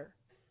retire,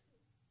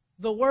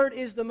 the Word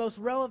is the most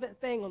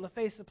relevant thing on the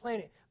face of the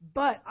planet.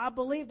 But I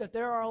believe that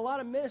there are a lot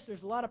of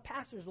ministers, a lot of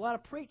pastors, a lot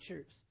of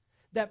preachers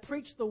that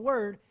preach the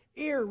Word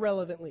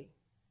irrelevantly.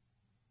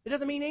 It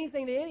doesn't mean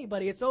anything to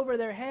anybody. It's over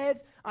their heads.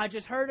 I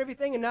just heard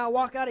everything, and now I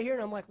walk out of here,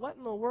 and I'm like, what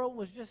in the world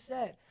was just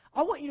said?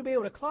 I want you to be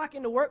able to clock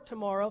into work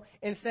tomorrow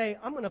and say,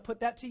 I'm going to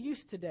put that to use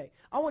today.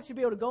 I want you to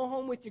be able to go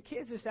home with your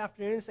kids this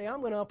afternoon and say,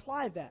 I'm going to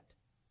apply that.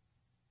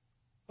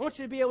 I want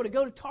you to be able to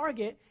go to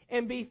Target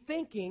and be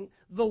thinking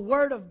the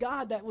Word of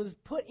God that was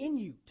put in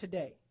you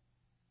today.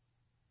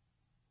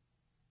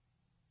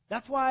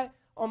 That's why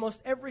almost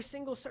every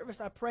single service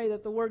I pray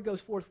that the Word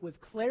goes forth with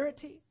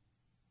clarity.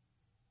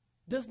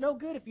 Does no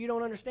good if you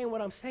don't understand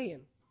what I'm saying.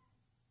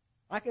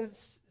 I can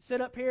sit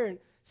up here and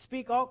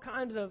speak all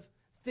kinds of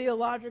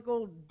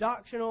theological,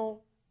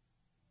 doctrinal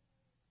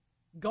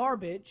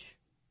garbage.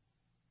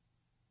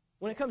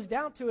 When it comes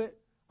down to it,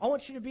 I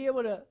want you to be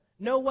able to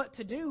know what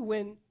to do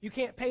when you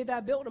can't pay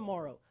that bill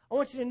tomorrow. I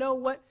want you to know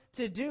what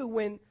to do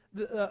when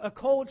a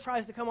cold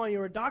tries to come on you,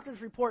 or a doctor's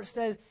report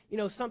says,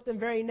 something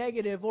very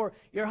negative, or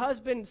your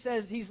husband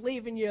says he's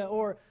leaving you,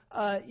 or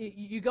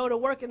you go to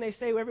work and they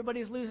say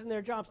everybody's losing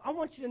their jobs. I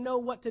want you to know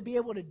what to be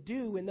able to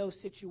do in those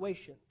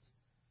situations.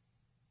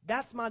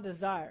 That's my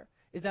desire,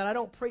 is that I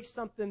don't preach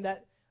something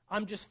that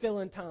I'm just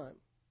filling time.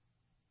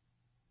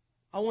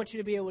 I want you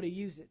to be able to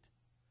use it.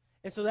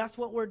 And so that's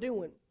what we're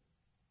doing.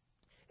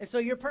 And so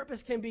your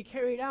purpose can be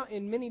carried out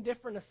in many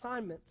different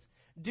assignments.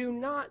 Do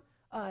not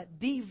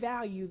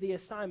devalue the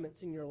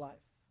assignments in your life.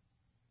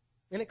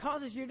 And it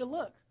causes you to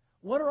look,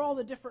 what are all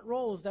the different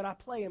roles that I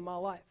play in my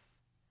life?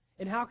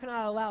 And how can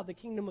I allow the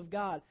kingdom of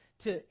God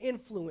to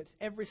influence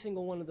every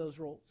single one of those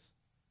roles?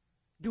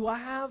 Do I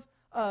have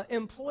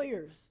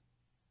employees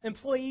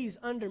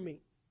under me?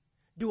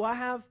 Do I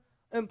have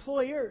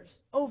employers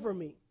over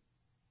me?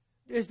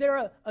 Is there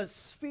a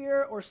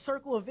sphere or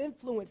circle of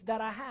influence that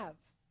I have?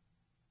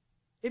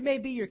 It may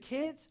be your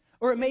kids,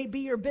 or it may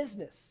be your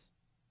business.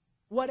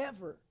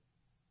 Whatever.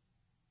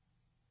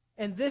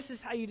 And this is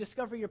how you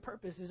discover your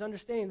purpose, is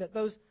understanding that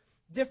those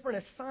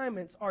different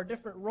assignments are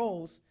different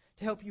roles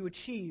to help you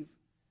achieve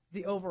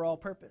the overall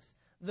purpose.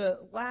 The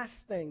last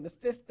thing, the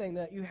fifth thing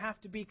that you have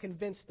to be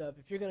convinced of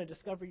if you're going to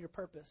discover your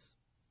purpose,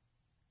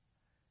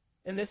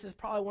 and this is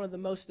probably one of the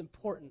most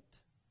important,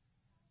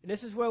 and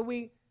this is where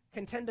we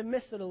can tend to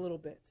miss it a little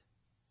bit,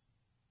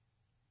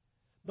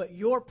 but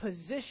your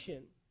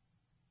position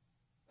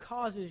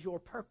causes your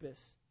purpose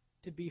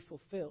to be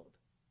fulfilled.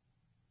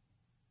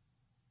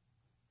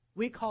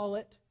 We call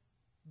it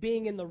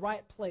being in the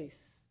right place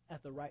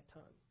at the right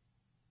time.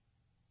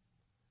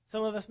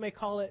 Some of us may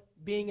call it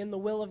being in the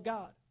will of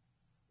God.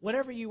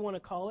 Whatever you want to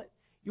call it,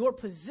 your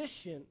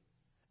position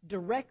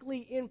directly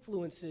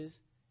influences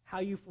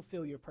how you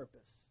fulfill your purpose.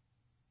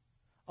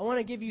 I want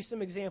to give you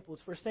some examples.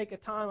 For sake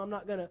of time, I'm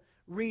not going to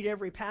read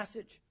every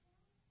passage.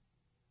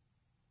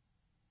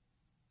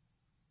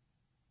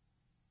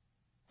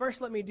 First,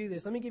 let me do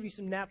this. Let me give you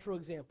some natural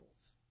examples,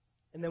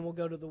 and then we'll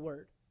go to the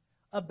Word.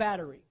 A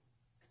battery.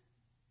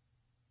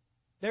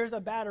 There's a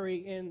battery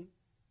in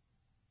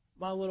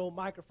my little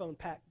microphone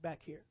pack back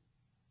here.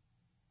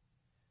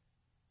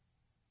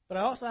 But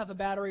I also have a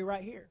battery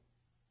right here.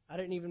 I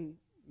didn't even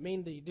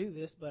mean to do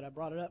this, but I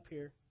brought it up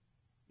here.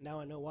 Now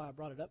I know why I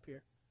brought it up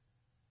here.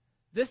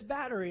 This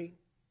battery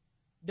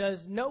does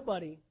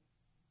nobody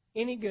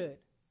any good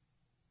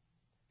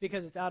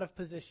because it's out of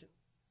position.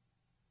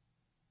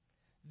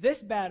 This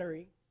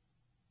battery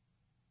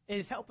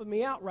is helping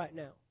me out right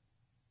now.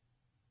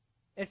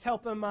 It's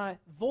helping my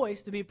voice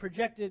to be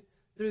projected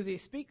through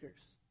these speakers.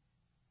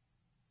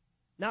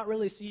 Not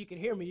really so you can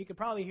hear me. You could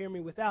probably hear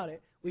me without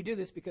it. We do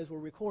this because we're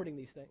recording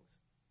these things.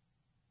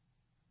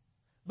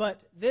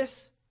 But this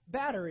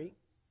battery,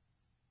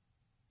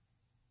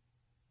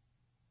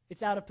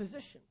 it's out of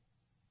position.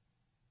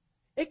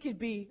 It could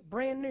be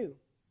brand new,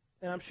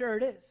 and I'm sure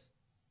it is,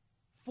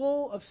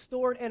 full of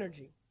stored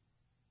energy,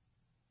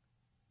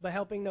 but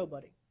helping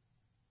nobody.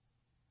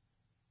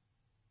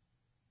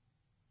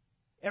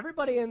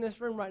 Everybody in this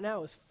room right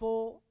now is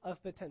full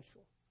of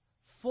potential,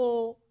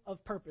 full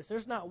of purpose.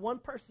 There's not one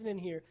person in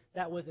here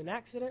that was an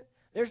accident.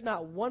 There's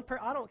not one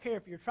person. I don't care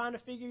if you're trying to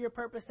figure your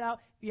purpose out,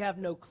 if you have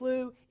no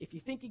clue, if you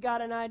think you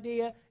got an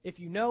idea, if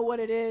you know what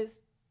it is.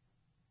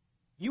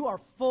 You are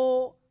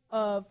full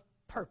of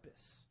purpose.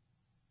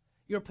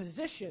 Your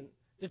position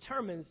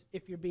determines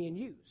if you're being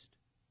used.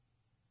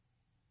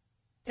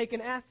 Take an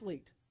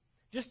athlete.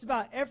 Just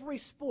about every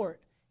sport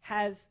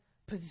has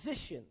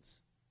positions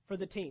for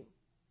the team.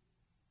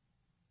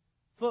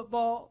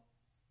 Football,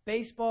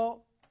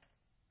 baseball,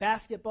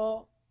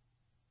 basketball.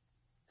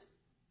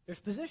 There's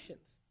positions.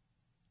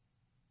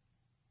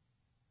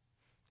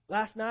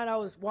 Last night I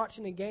was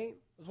watching a game.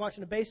 I was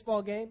watching a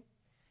baseball game,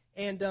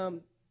 and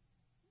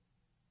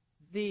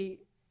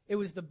it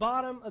was the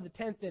bottom of the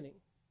 10th inning.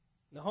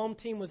 The home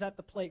team was at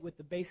the plate with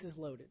the bases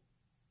loaded.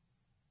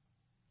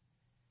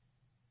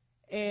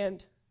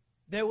 And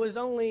there were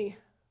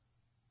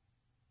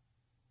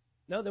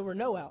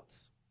no outs.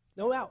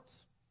 No outs.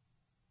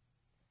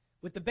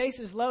 With the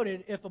bases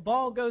loaded, if a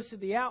ball goes to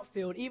the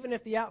outfield, even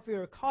if the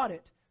outfielder caught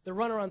it, the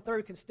runner on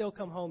third can still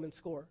come home and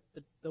score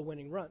the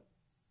winning run.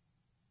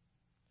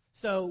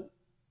 So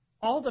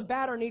all the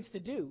batter needs to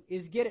do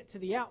is get it to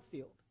the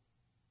outfield.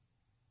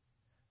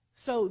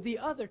 So the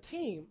other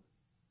team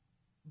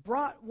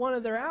brought one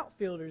of their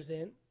outfielders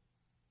in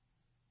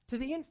to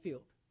the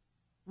infield.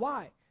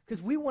 Why?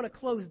 Because we want to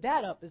close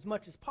that up as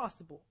much as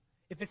possible.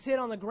 If it's hit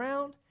on the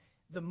ground,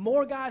 the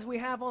more guys we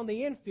have on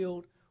the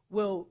infield,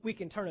 we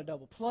can turn a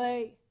double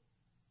play,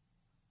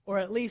 or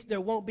at least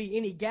there won't be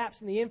any gaps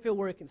in the infield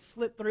where it can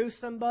slip through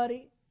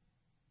somebody.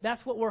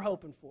 That's what we're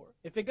hoping for.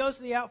 If it goes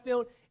to the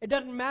outfield, it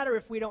doesn't matter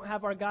if we don't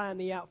have our guy in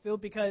the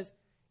outfield, because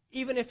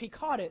even if he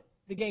caught it,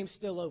 the game's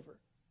still over.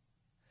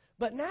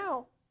 But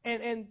now,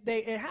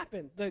 it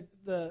happened.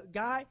 The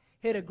guy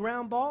hit a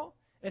ground ball.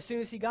 As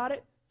soon as he got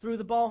it, threw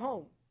the ball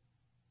home.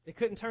 They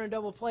couldn't turn a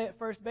double play at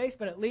first base,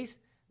 but at least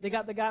they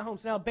got the guy home.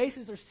 So now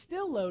bases are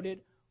still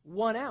loaded,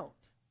 1 out.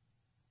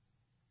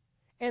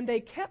 And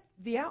they kept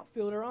the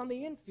outfielder on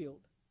the infield.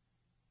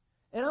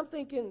 And I'm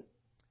thinking,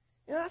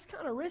 that's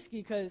kind of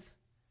risky, because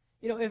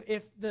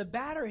if the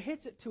batter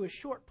hits it to a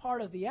short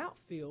part of the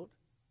outfield,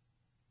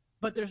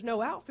 but there's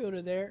no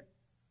outfielder there,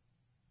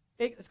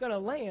 it's going to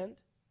land.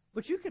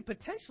 But you could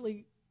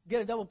potentially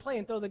get a double play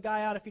and throw the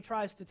guy out if he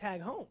tries to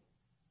tag home.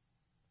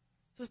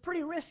 So it's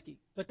pretty risky,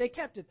 but they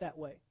kept it that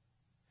way.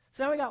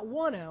 So now we got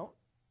 1 out,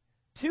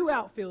 2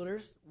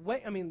 outfielders.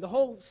 The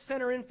whole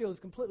center infield is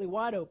completely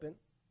wide open.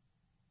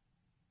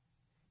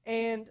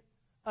 And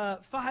 5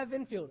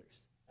 infielders.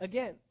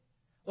 Again,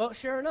 well,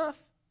 sure enough,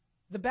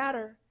 the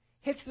batter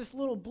hits this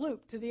little bloop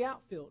to the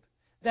outfield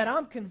that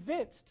I'm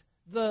convinced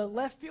the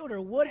left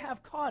fielder would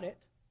have caught it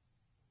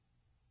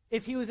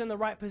if he was in the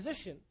right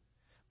position.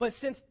 But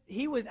since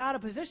he was out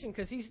of position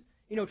because he's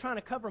trying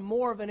to cover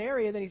more of an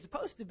area than he's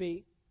supposed to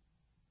be,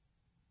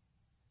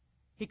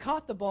 he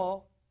caught the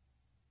ball.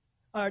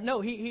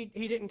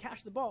 He didn't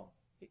catch the ball.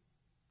 He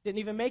didn't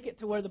even make it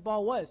to where the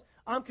ball was.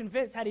 I'm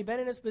convinced had he been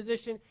in his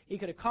position, he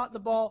could have caught the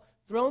ball,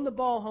 thrown the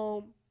ball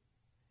home,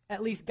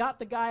 at least got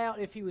the guy out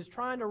if he was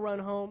trying to run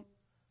home.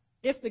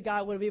 If the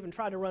guy would have even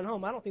tried to run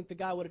home, I don't think the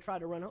guy would have tried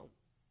to run home.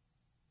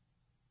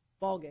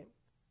 Ball game.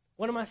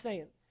 What am I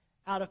saying?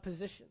 Out of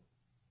position.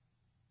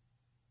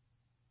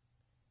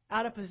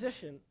 Out of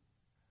position,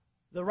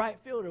 the right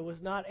fielder was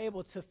not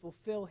able to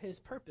fulfill his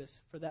purpose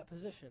for that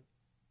position.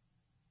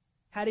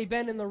 Had he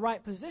been in the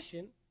right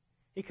position,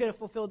 he could have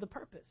fulfilled the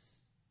purpose.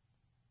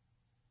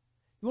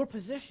 Your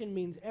position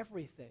means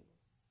everything.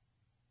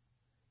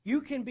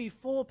 You can be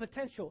full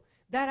potential.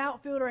 That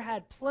outfielder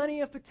had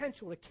plenty of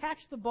potential to catch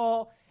the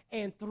ball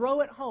and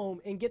throw it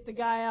home and get the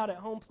guy out at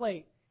home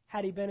plate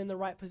had he been in the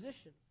right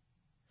position.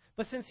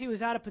 But since he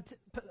was out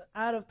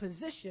of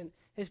position,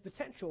 his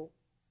potential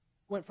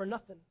went for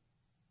nothing.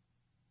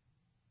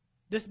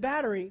 This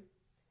battery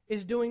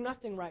is doing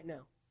nothing right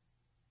now.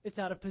 It's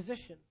out of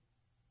position.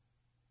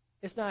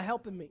 It's not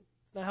helping me.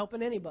 It's not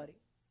helping anybody.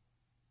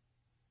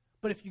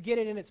 But if you get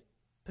it in its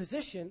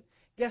position,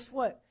 guess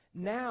what?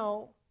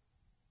 Now,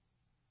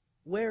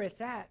 where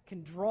it's at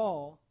can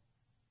draw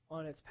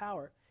on its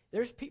power.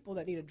 There's people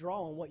that need to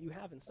draw on what you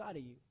have inside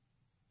of you.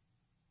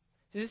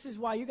 So this is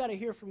why you got to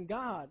hear from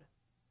God.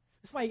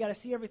 That's why you got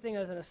to see everything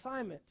as an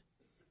assignment.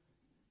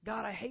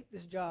 God, I hate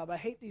this job. I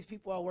hate these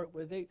people I work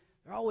with. They're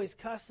always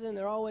cussing.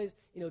 They're always,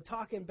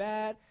 talking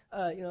bad.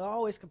 They're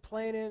always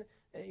complaining.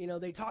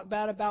 They talk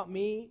bad about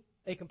me.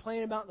 They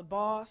complain about the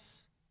boss.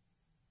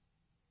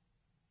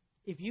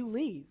 If you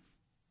leave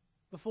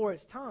before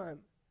it's time,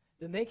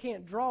 then they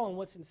can't draw on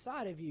what's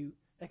inside of you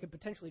that could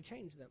potentially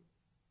change them.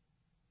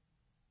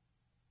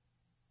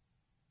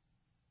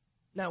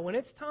 Now, when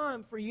it's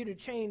time for you to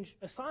change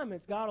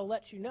assignments, God will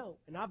let you know.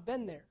 And I've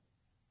been there.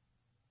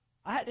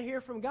 I had to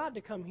hear from God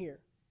to come here.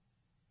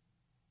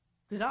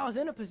 Because I was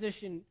in a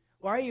position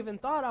where I even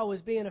thought I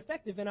was being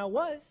effective, and I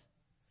was.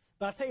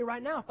 But I'll tell you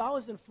right now, if I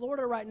was in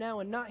Florida right now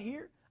and not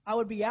here, I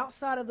would be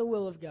outside of the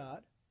will of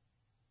God.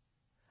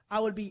 I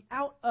would be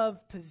out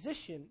of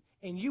position,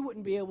 and you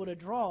wouldn't be able to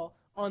draw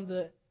on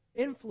the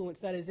influence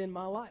that is in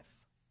my life.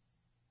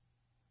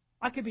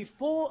 I could be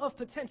full of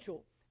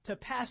potential to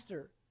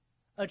pastor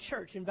a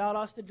church in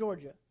Valdosta,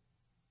 Georgia,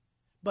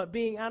 but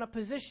being out of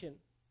position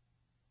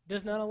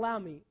does not allow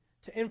me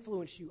to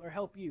influence you or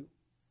help you.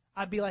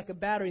 I'd be like a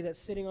battery that's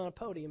sitting on a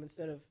podium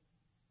instead of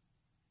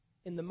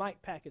in the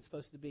mic pack it's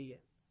supposed to be in.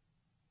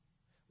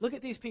 Look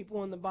at these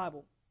people in the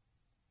Bible.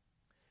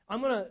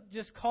 I'm going to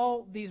just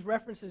call these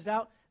references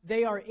out.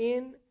 They are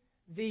in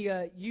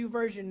the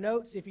YouVersion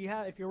notes. If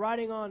you're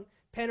writing on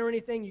pen or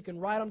anything, you can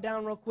write them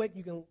down real quick.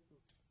 You can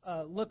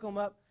look them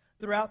up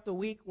throughout the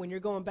week when you're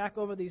going back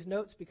over these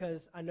notes,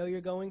 because I know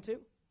you're going to.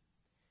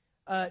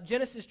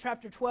 Genesis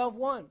chapter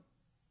 12:1.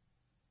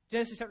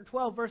 Genesis chapter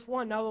 12, verse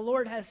 1. Now the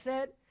Lord has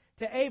said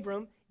to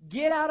Abram,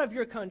 get out of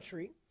your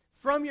country,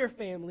 from your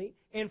family,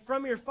 and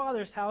from your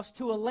father's house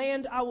to a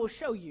land I will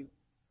show you.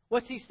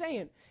 What's he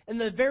saying? In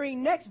the very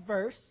next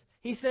verse,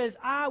 he says,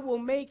 I will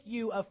make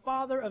you a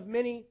father of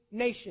many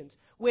nations.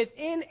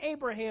 Within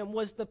Abraham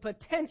was the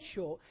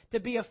potential to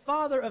be a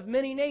father of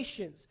many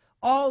nations,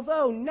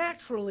 although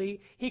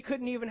naturally he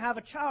couldn't even have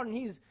a child, and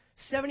he's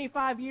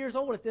 75 years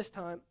old at this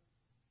time.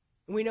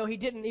 And we know he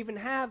didn't even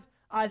have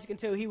Isaac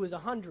until he was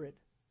 100.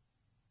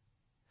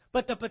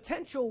 But the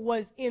potential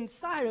was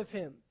inside of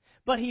him.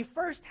 But he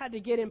first had to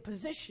get in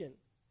position.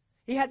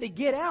 He had to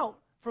get out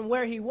from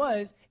where he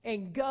was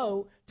and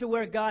go to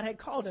where God had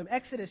called him.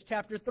 Exodus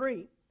chapter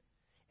 3.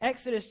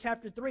 Exodus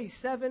chapter 3,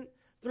 7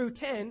 through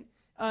 10.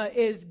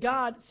 is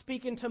God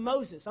speaking to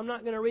Moses. I'm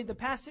not going to read the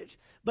passage,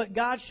 but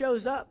God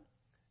shows up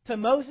to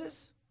Moses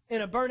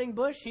in a burning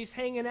bush. He's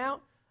hanging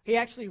out. He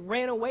actually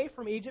ran away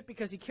from Egypt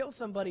because he killed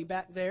somebody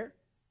back there,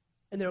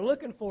 and they're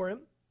looking for him.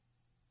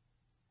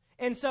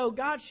 And so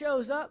God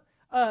shows up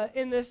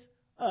in this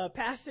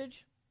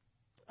passage.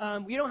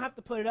 You don't have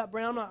to put it up,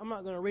 Brown. I'm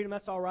not going to read them.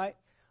 That's all right.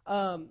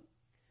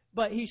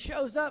 But he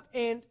shows up,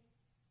 and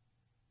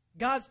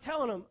God's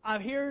telling him, I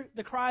hear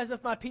the cries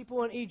of my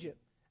people in Egypt.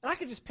 And I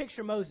could just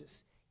picture Moses.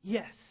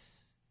 Yes,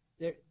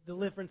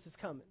 deliverance is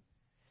coming.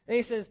 And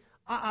he says,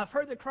 I've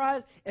heard the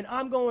cries, and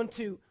I'm going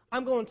to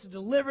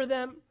deliver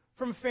them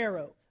from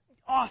Pharaoh.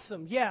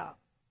 Awesome, yeah.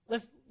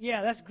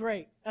 That's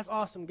great. That's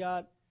awesome,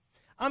 God.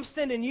 I'm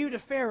sending you to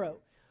Pharaoh.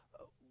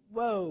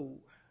 Whoa.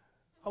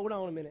 Hold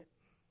on a minute.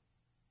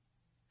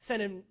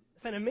 Sending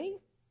me?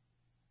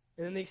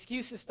 And then the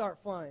excuses start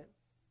flying.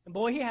 And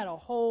boy, he had a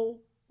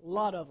whole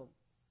lot of them.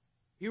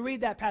 You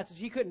read that passage,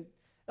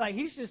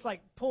 he's just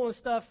pulling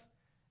stuff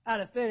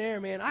out of thin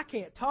air, man. I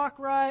can't talk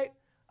right.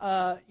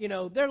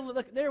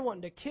 They're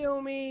wanting to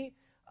kill me.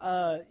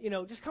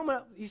 Just coming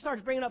up. He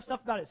starts bringing up stuff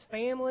about his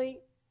family.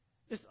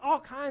 Just all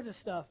kinds of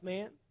stuff,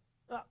 man.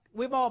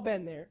 We've all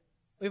been there.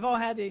 We've all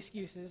had the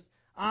excuses.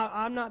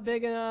 I'm not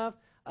big enough.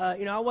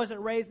 I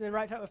wasn't raised in the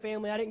right type of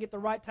family. I didn't get the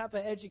right type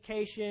of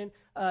education.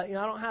 I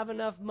don't have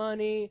enough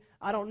money.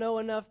 I don't know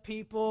enough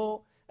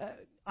people.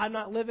 I'm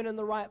not living in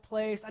the right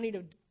place. I need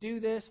to do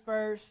this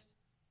first.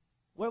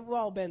 We've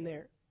all been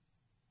there.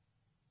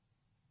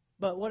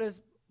 But what does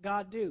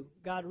God do?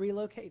 God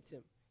relocates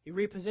him. He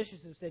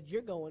repositions him and said,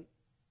 you're going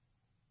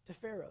to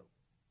Pharaoh.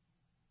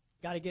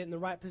 Got to get in the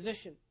right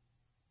position.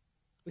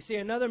 We see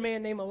another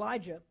man named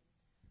Elijah.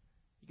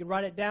 You can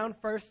write it down.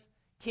 1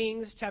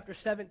 Kings chapter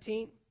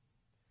 17,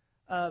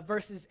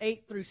 verses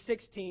 8 through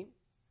 16,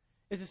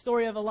 is the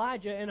story of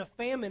Elijah, and a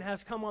famine has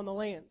come on the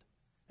land.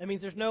 That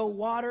means there's no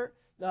water,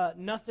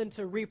 nothing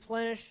to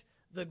replenish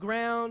the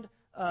ground,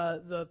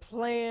 the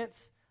plants,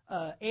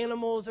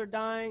 animals are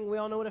dying. We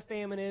all know what a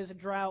famine is, a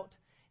drought.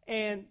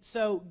 And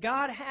so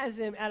God has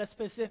him at a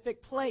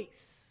specific place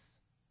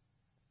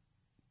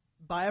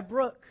by a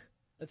brook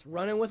that's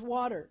running with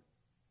water.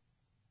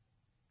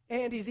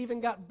 And he's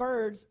even got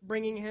birds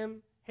bringing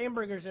him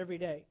hamburgers every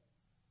day.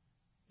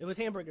 It was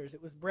hamburgers.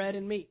 It was bread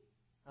and meat.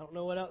 I don't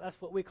know what else. That's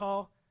what we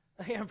call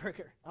a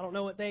hamburger. I don't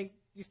know what they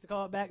used to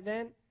call it back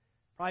then.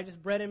 Probably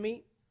just bread and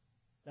meat.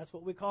 That's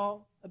what we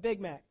call a Big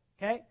Mac.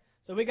 Okay?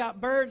 So we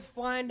got birds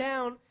flying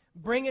down,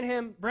 bringing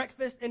him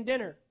breakfast and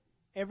dinner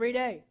every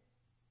day.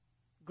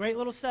 Great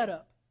little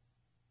setup.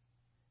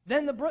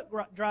 Then the brook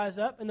dries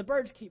up and the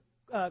birds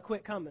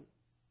quit coming.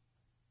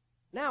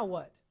 Now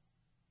what?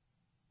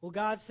 Well,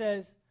 God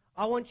says,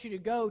 I want you to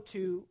go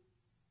to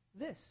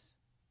this.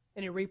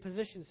 And he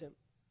repositions him.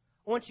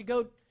 I want you to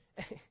go.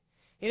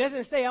 He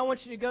doesn't say, I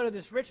want you to go to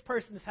this rich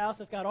person's house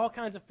that's got all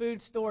kinds of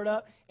food stored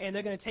up and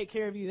they're going to take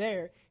care of you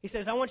there. He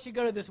says, I want you to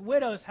go to this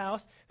widow's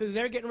house who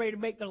they're getting ready to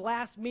make their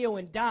last meal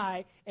and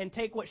die and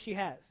take what she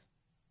has.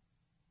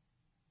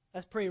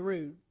 That's pretty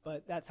rude,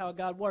 but that's how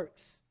God works.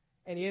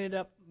 And he ended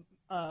up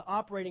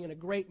operating in a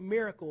great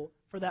miracle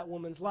for that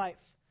woman's life.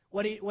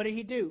 What did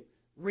he do?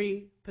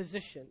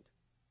 Repositioned.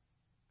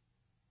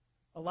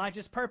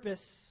 Elijah's purpose,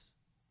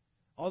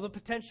 all the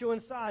potential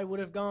inside would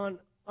have gone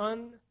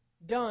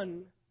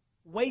undone,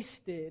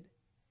 wasted,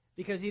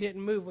 because he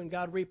didn't move when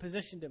God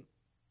repositioned him.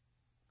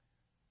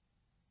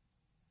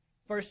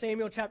 1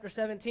 Samuel chapter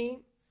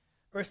 17,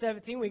 verse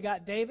 17, we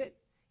got David.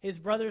 His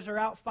brothers are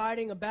out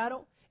fighting a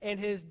battle, and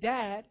his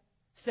dad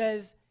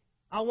says,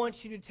 I want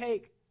you to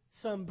take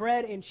some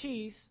bread and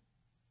cheese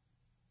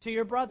to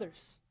your brothers.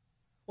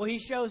 Well, he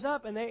shows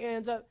up, and they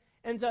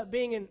ends up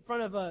being in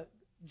front of a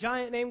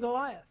giant named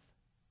Goliath.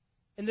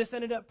 And this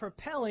ended up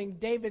propelling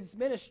David's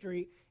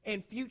ministry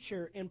and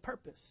future and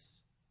purpose.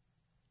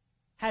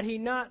 Had he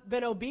not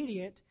been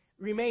obedient,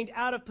 remained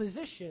out of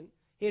position,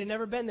 he'd have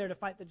never been there to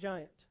fight the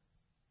giant.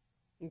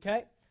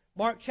 Okay?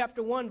 Mark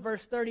chapter 1,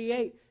 verse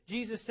 38,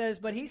 Jesus says,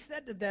 But he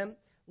said to them,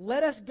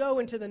 Let us go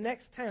into the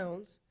next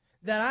towns,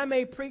 that I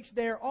may preach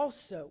there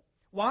also.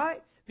 Why?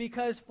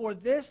 Because for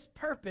this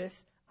purpose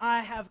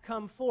I have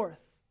come forth.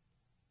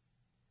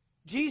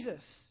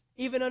 Jesus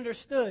even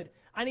understood,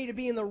 I need to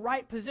be in the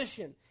right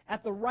position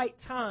at the right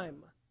time.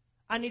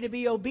 I need to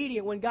be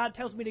obedient. When God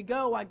tells me to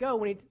go, I go.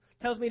 When He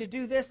tells me to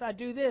do this, I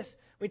do this.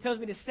 When He tells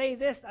me to say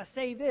this, I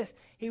say this.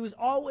 He was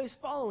always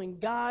following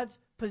God's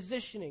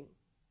positioning.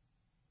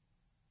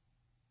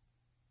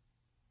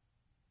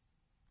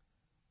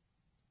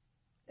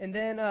 And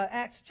then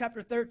Acts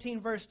chapter 13,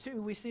 verse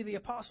 2, we see the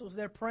apostles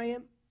there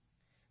praying.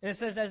 And it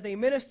says, As they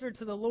ministered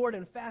to the Lord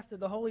and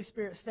fasted, the Holy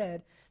Spirit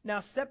said,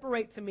 Now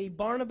separate to me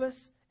Barnabas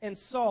and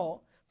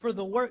Saul for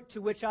the work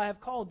to which I have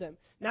called them.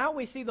 Now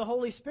we see the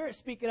Holy Spirit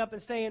speaking up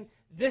and saying,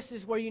 this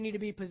is where you need to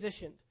be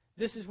positioned.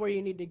 This is where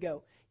you need to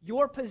go.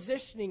 Your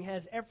positioning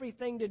has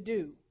everything to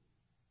do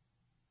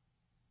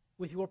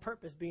with your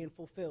purpose being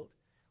fulfilled.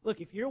 Look,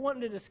 if you're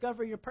wanting to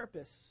discover your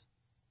purpose,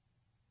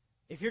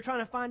 if you're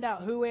trying to find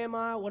out who am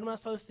I, what am I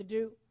supposed to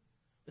do,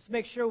 let's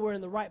make sure we're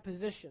in the right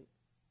position.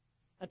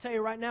 I tell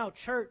you right now,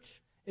 church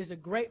is a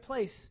great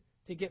place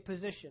to get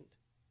positioned.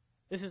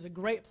 This is a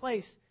great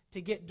place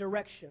to get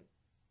direction.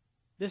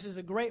 This is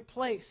a great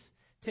place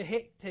to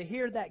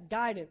hear that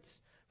guidance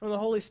from the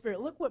Holy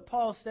Spirit. Look what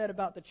Paul said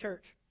about the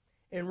church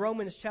in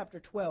Romans chapter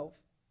 12.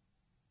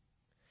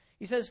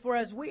 He says, "For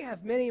as we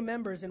have many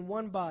members in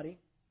one body,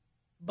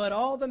 but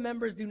all the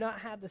members do not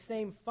have the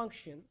same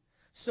function,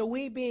 so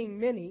we, being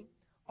many,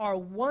 are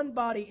one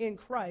body in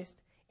Christ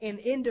and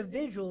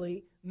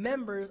individually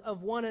members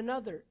of one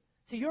another."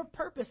 So your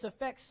purpose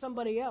affects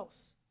somebody else.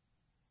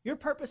 Your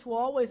purpose will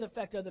always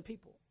affect other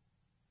people.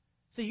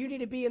 So you need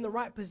to be in the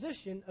right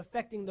position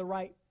affecting the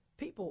right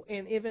people.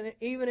 And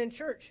even in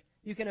church,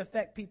 you can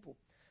affect people.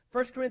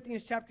 1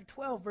 Corinthians chapter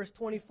 12, verse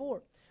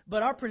 24.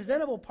 "But our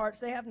presentable parts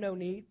they have no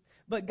need,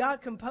 but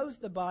God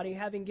composed the body,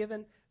 having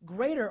given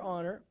greater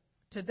honor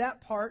to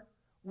that part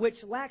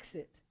which lacks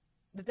it,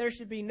 that there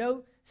should be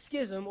no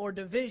schism or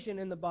division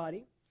in the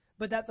body,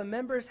 but that the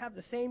members have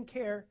the same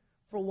care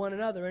for one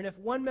another. And if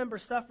one member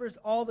suffers,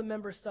 all the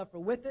members suffer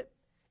with it.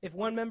 If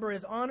one member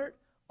is honored,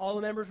 all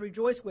the members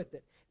rejoice with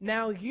it.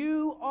 Now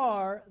you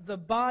are the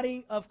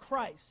body of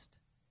Christ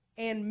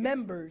and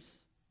members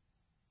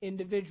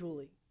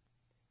individually."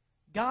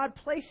 God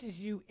places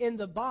you in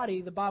the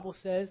body, the Bible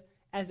says,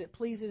 as it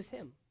pleases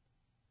Him.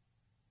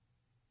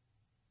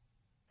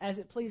 As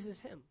it pleases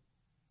Him.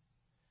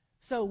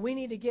 So we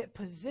need to get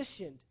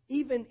positioned,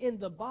 even in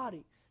the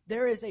body.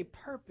 There is a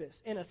purpose,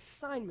 an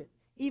assignment,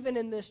 even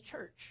in this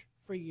church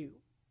for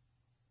you.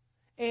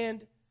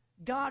 And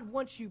God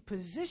wants you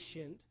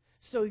positioned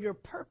so your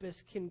purpose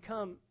can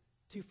come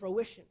to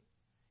fruition.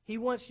 He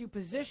wants you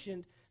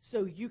positioned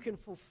so you can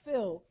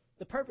fulfill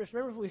the purpose.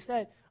 Remember what we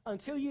said,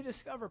 until you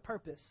discover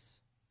purpose,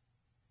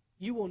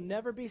 you will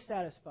never be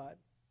satisfied.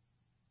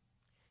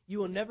 You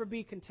will never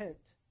be content.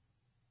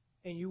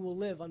 And you will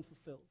live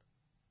unfulfilled.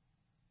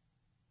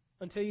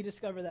 Until you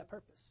discover that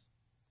purpose.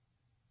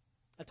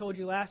 I told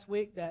you last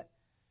week that,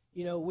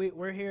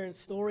 we're hearing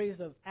stories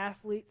of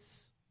athletes,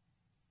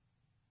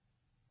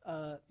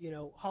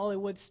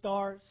 Hollywood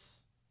stars,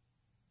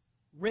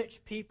 rich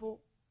people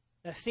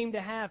that seem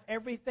to have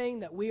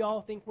everything that we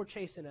all think we're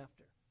chasing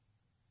after.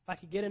 If I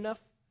could get enough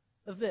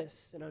of this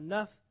and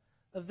enough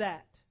of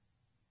that.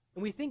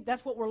 And we think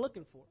that's what we're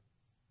looking for.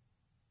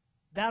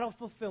 That'll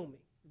fulfill me.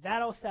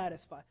 That'll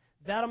satisfy.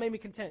 That'll make me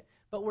content.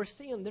 But we're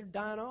seeing they're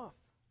dying off.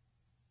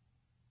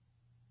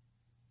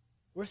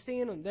 We're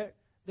seeing them.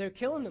 They're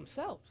killing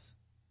themselves.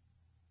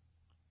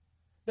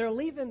 They're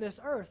leaving this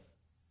earth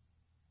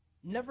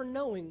never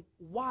knowing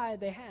why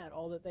they had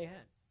all that they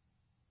had.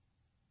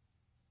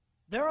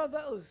 There are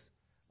those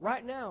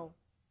right now,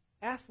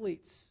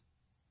 athletes,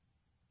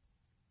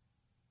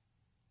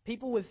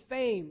 people with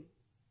fame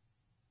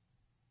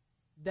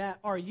that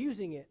are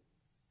using it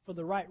for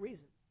the right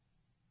reason.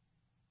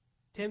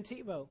 Tim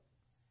Tebow,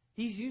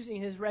 he's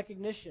using his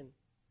recognition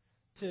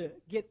to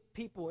get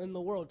people in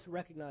the world to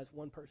recognize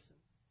one person,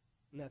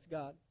 and that's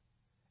God.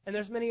 And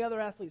there's many other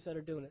athletes that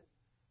are doing it.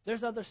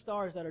 There's other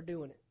stars that are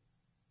doing it.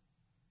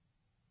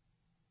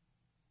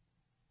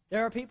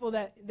 There are people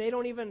that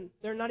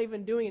they're not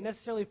even doing it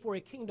necessarily for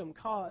a kingdom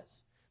cause,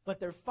 but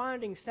they're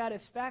finding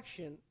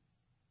satisfaction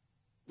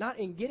not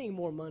in getting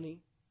more money,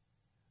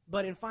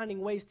 but in finding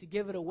ways to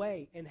give it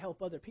away and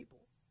help other people.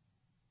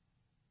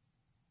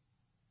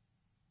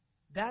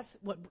 That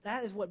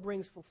is what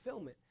brings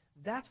fulfillment.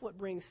 That's what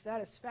brings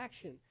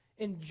satisfaction,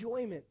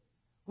 enjoyment.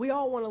 We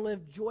all want to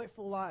live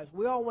joyful lives.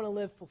 We all want to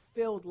live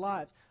fulfilled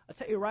lives. I'll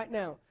tell you right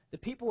now, the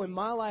people in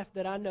my life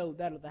that I know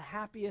that are the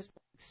happiest,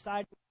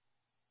 excited,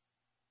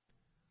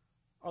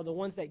 are the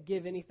ones that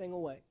give anything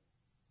away.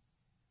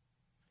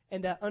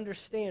 And that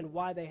understand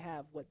why they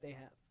have what they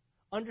have.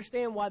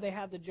 Understand why they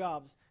have the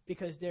jobs,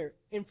 because they're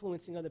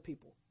influencing other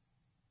people.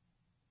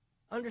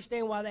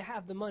 Understand why they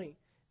have the money,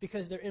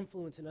 because they're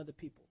influencing other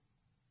people.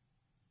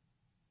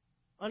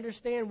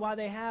 Understand why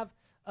they have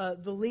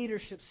the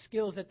leadership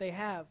skills that they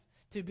have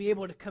to be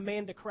able to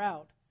command a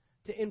crowd,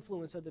 to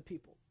influence other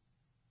people.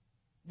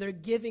 They're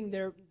giving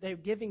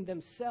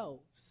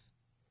themselves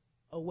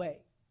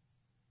away.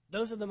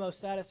 Those are the most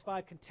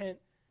satisfied, content,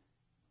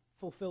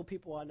 fulfilled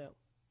people I know.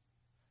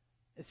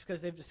 It's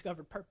because they've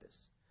discovered purpose.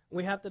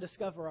 We have to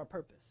discover our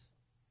purpose.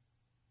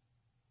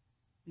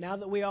 Now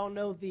that we all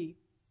know the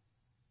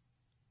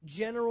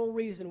general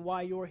reason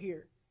why you're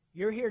here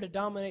to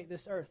dominate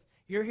this earth.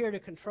 You're here to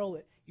control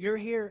it. You're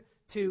here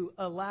to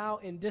allow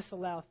and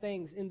disallow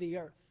things in the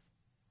earth.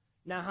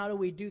 Now, how do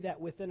we do that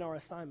within our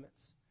assignments?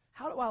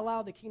 How do I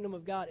allow the kingdom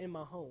of God in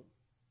my home?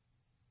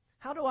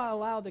 How do I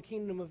allow the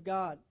kingdom of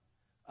God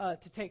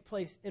to take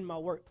place in my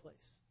workplace?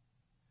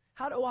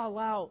 How do I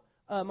allow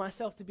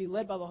myself to be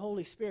led by the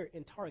Holy Spirit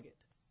in Target?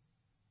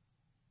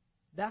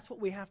 That's what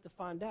we have to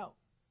find out,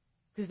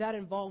 because that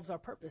involves our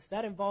purpose.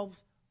 That involves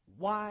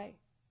why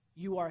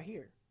you are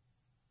here.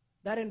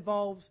 That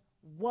involves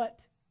what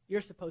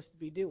you're supposed to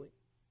be doing.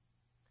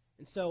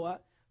 And so I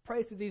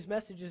pray through these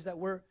messages that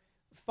we're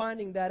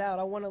finding that out.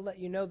 I want to let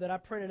you know that I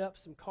printed up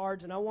some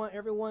cards, and I want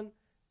everyone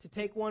to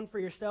take one for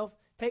yourself.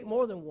 Take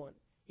more than one.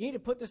 You need to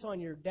put this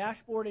on your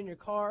dashboard in your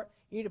car.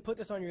 You need to put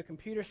this on your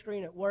computer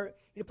screen at work.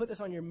 You need to put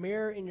this on your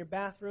mirror in your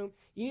bathroom.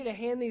 You need to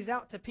hand these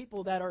out to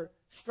people that are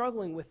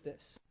struggling with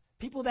this.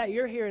 People that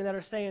you're hearing that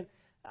are saying,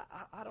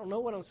 I don't know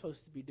what I'm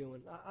supposed to be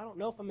doing. I don't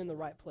know if I'm in the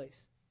right place.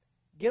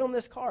 Get on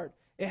this card.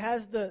 It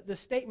has the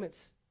statements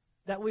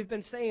that we've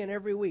been saying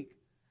every week.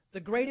 The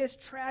greatest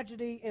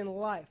tragedy in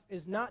life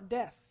is not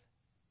death,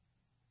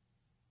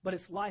 but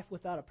it's life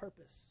without a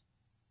purpose.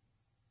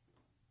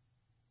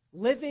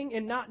 Living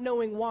and not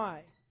knowing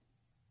why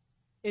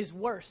is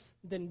worse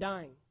than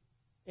dying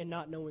and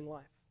not knowing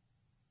life.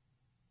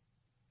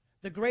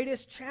 The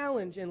greatest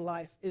challenge in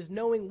life is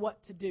knowing what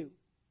to do.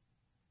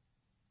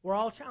 We're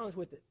all challenged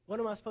with it.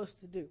 What am I supposed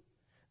to do?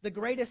 The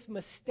greatest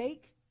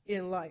mistake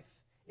in life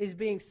is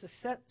being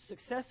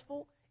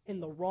successful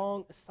in the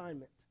wrong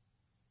assignment.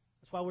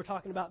 That's why we're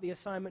talking about the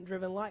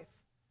assignment-driven life.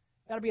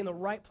 Got to be in the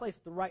right place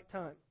at the right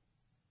time.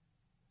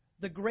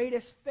 The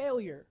greatest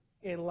failure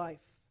in life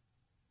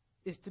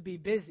is to be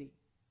busy,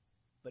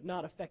 but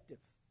not effective.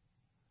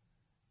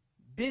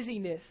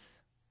 Busyness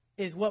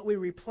is what we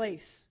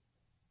replace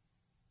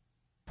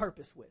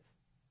purpose with.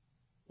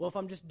 Well, if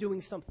I'm just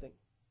doing something,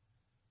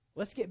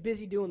 let's get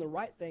busy doing the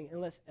right thing and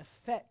let's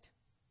affect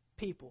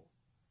people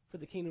for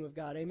the kingdom of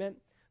God. Amen.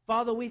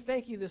 Father, we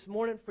thank you this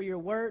morning for your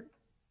word.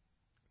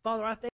 Father, I thank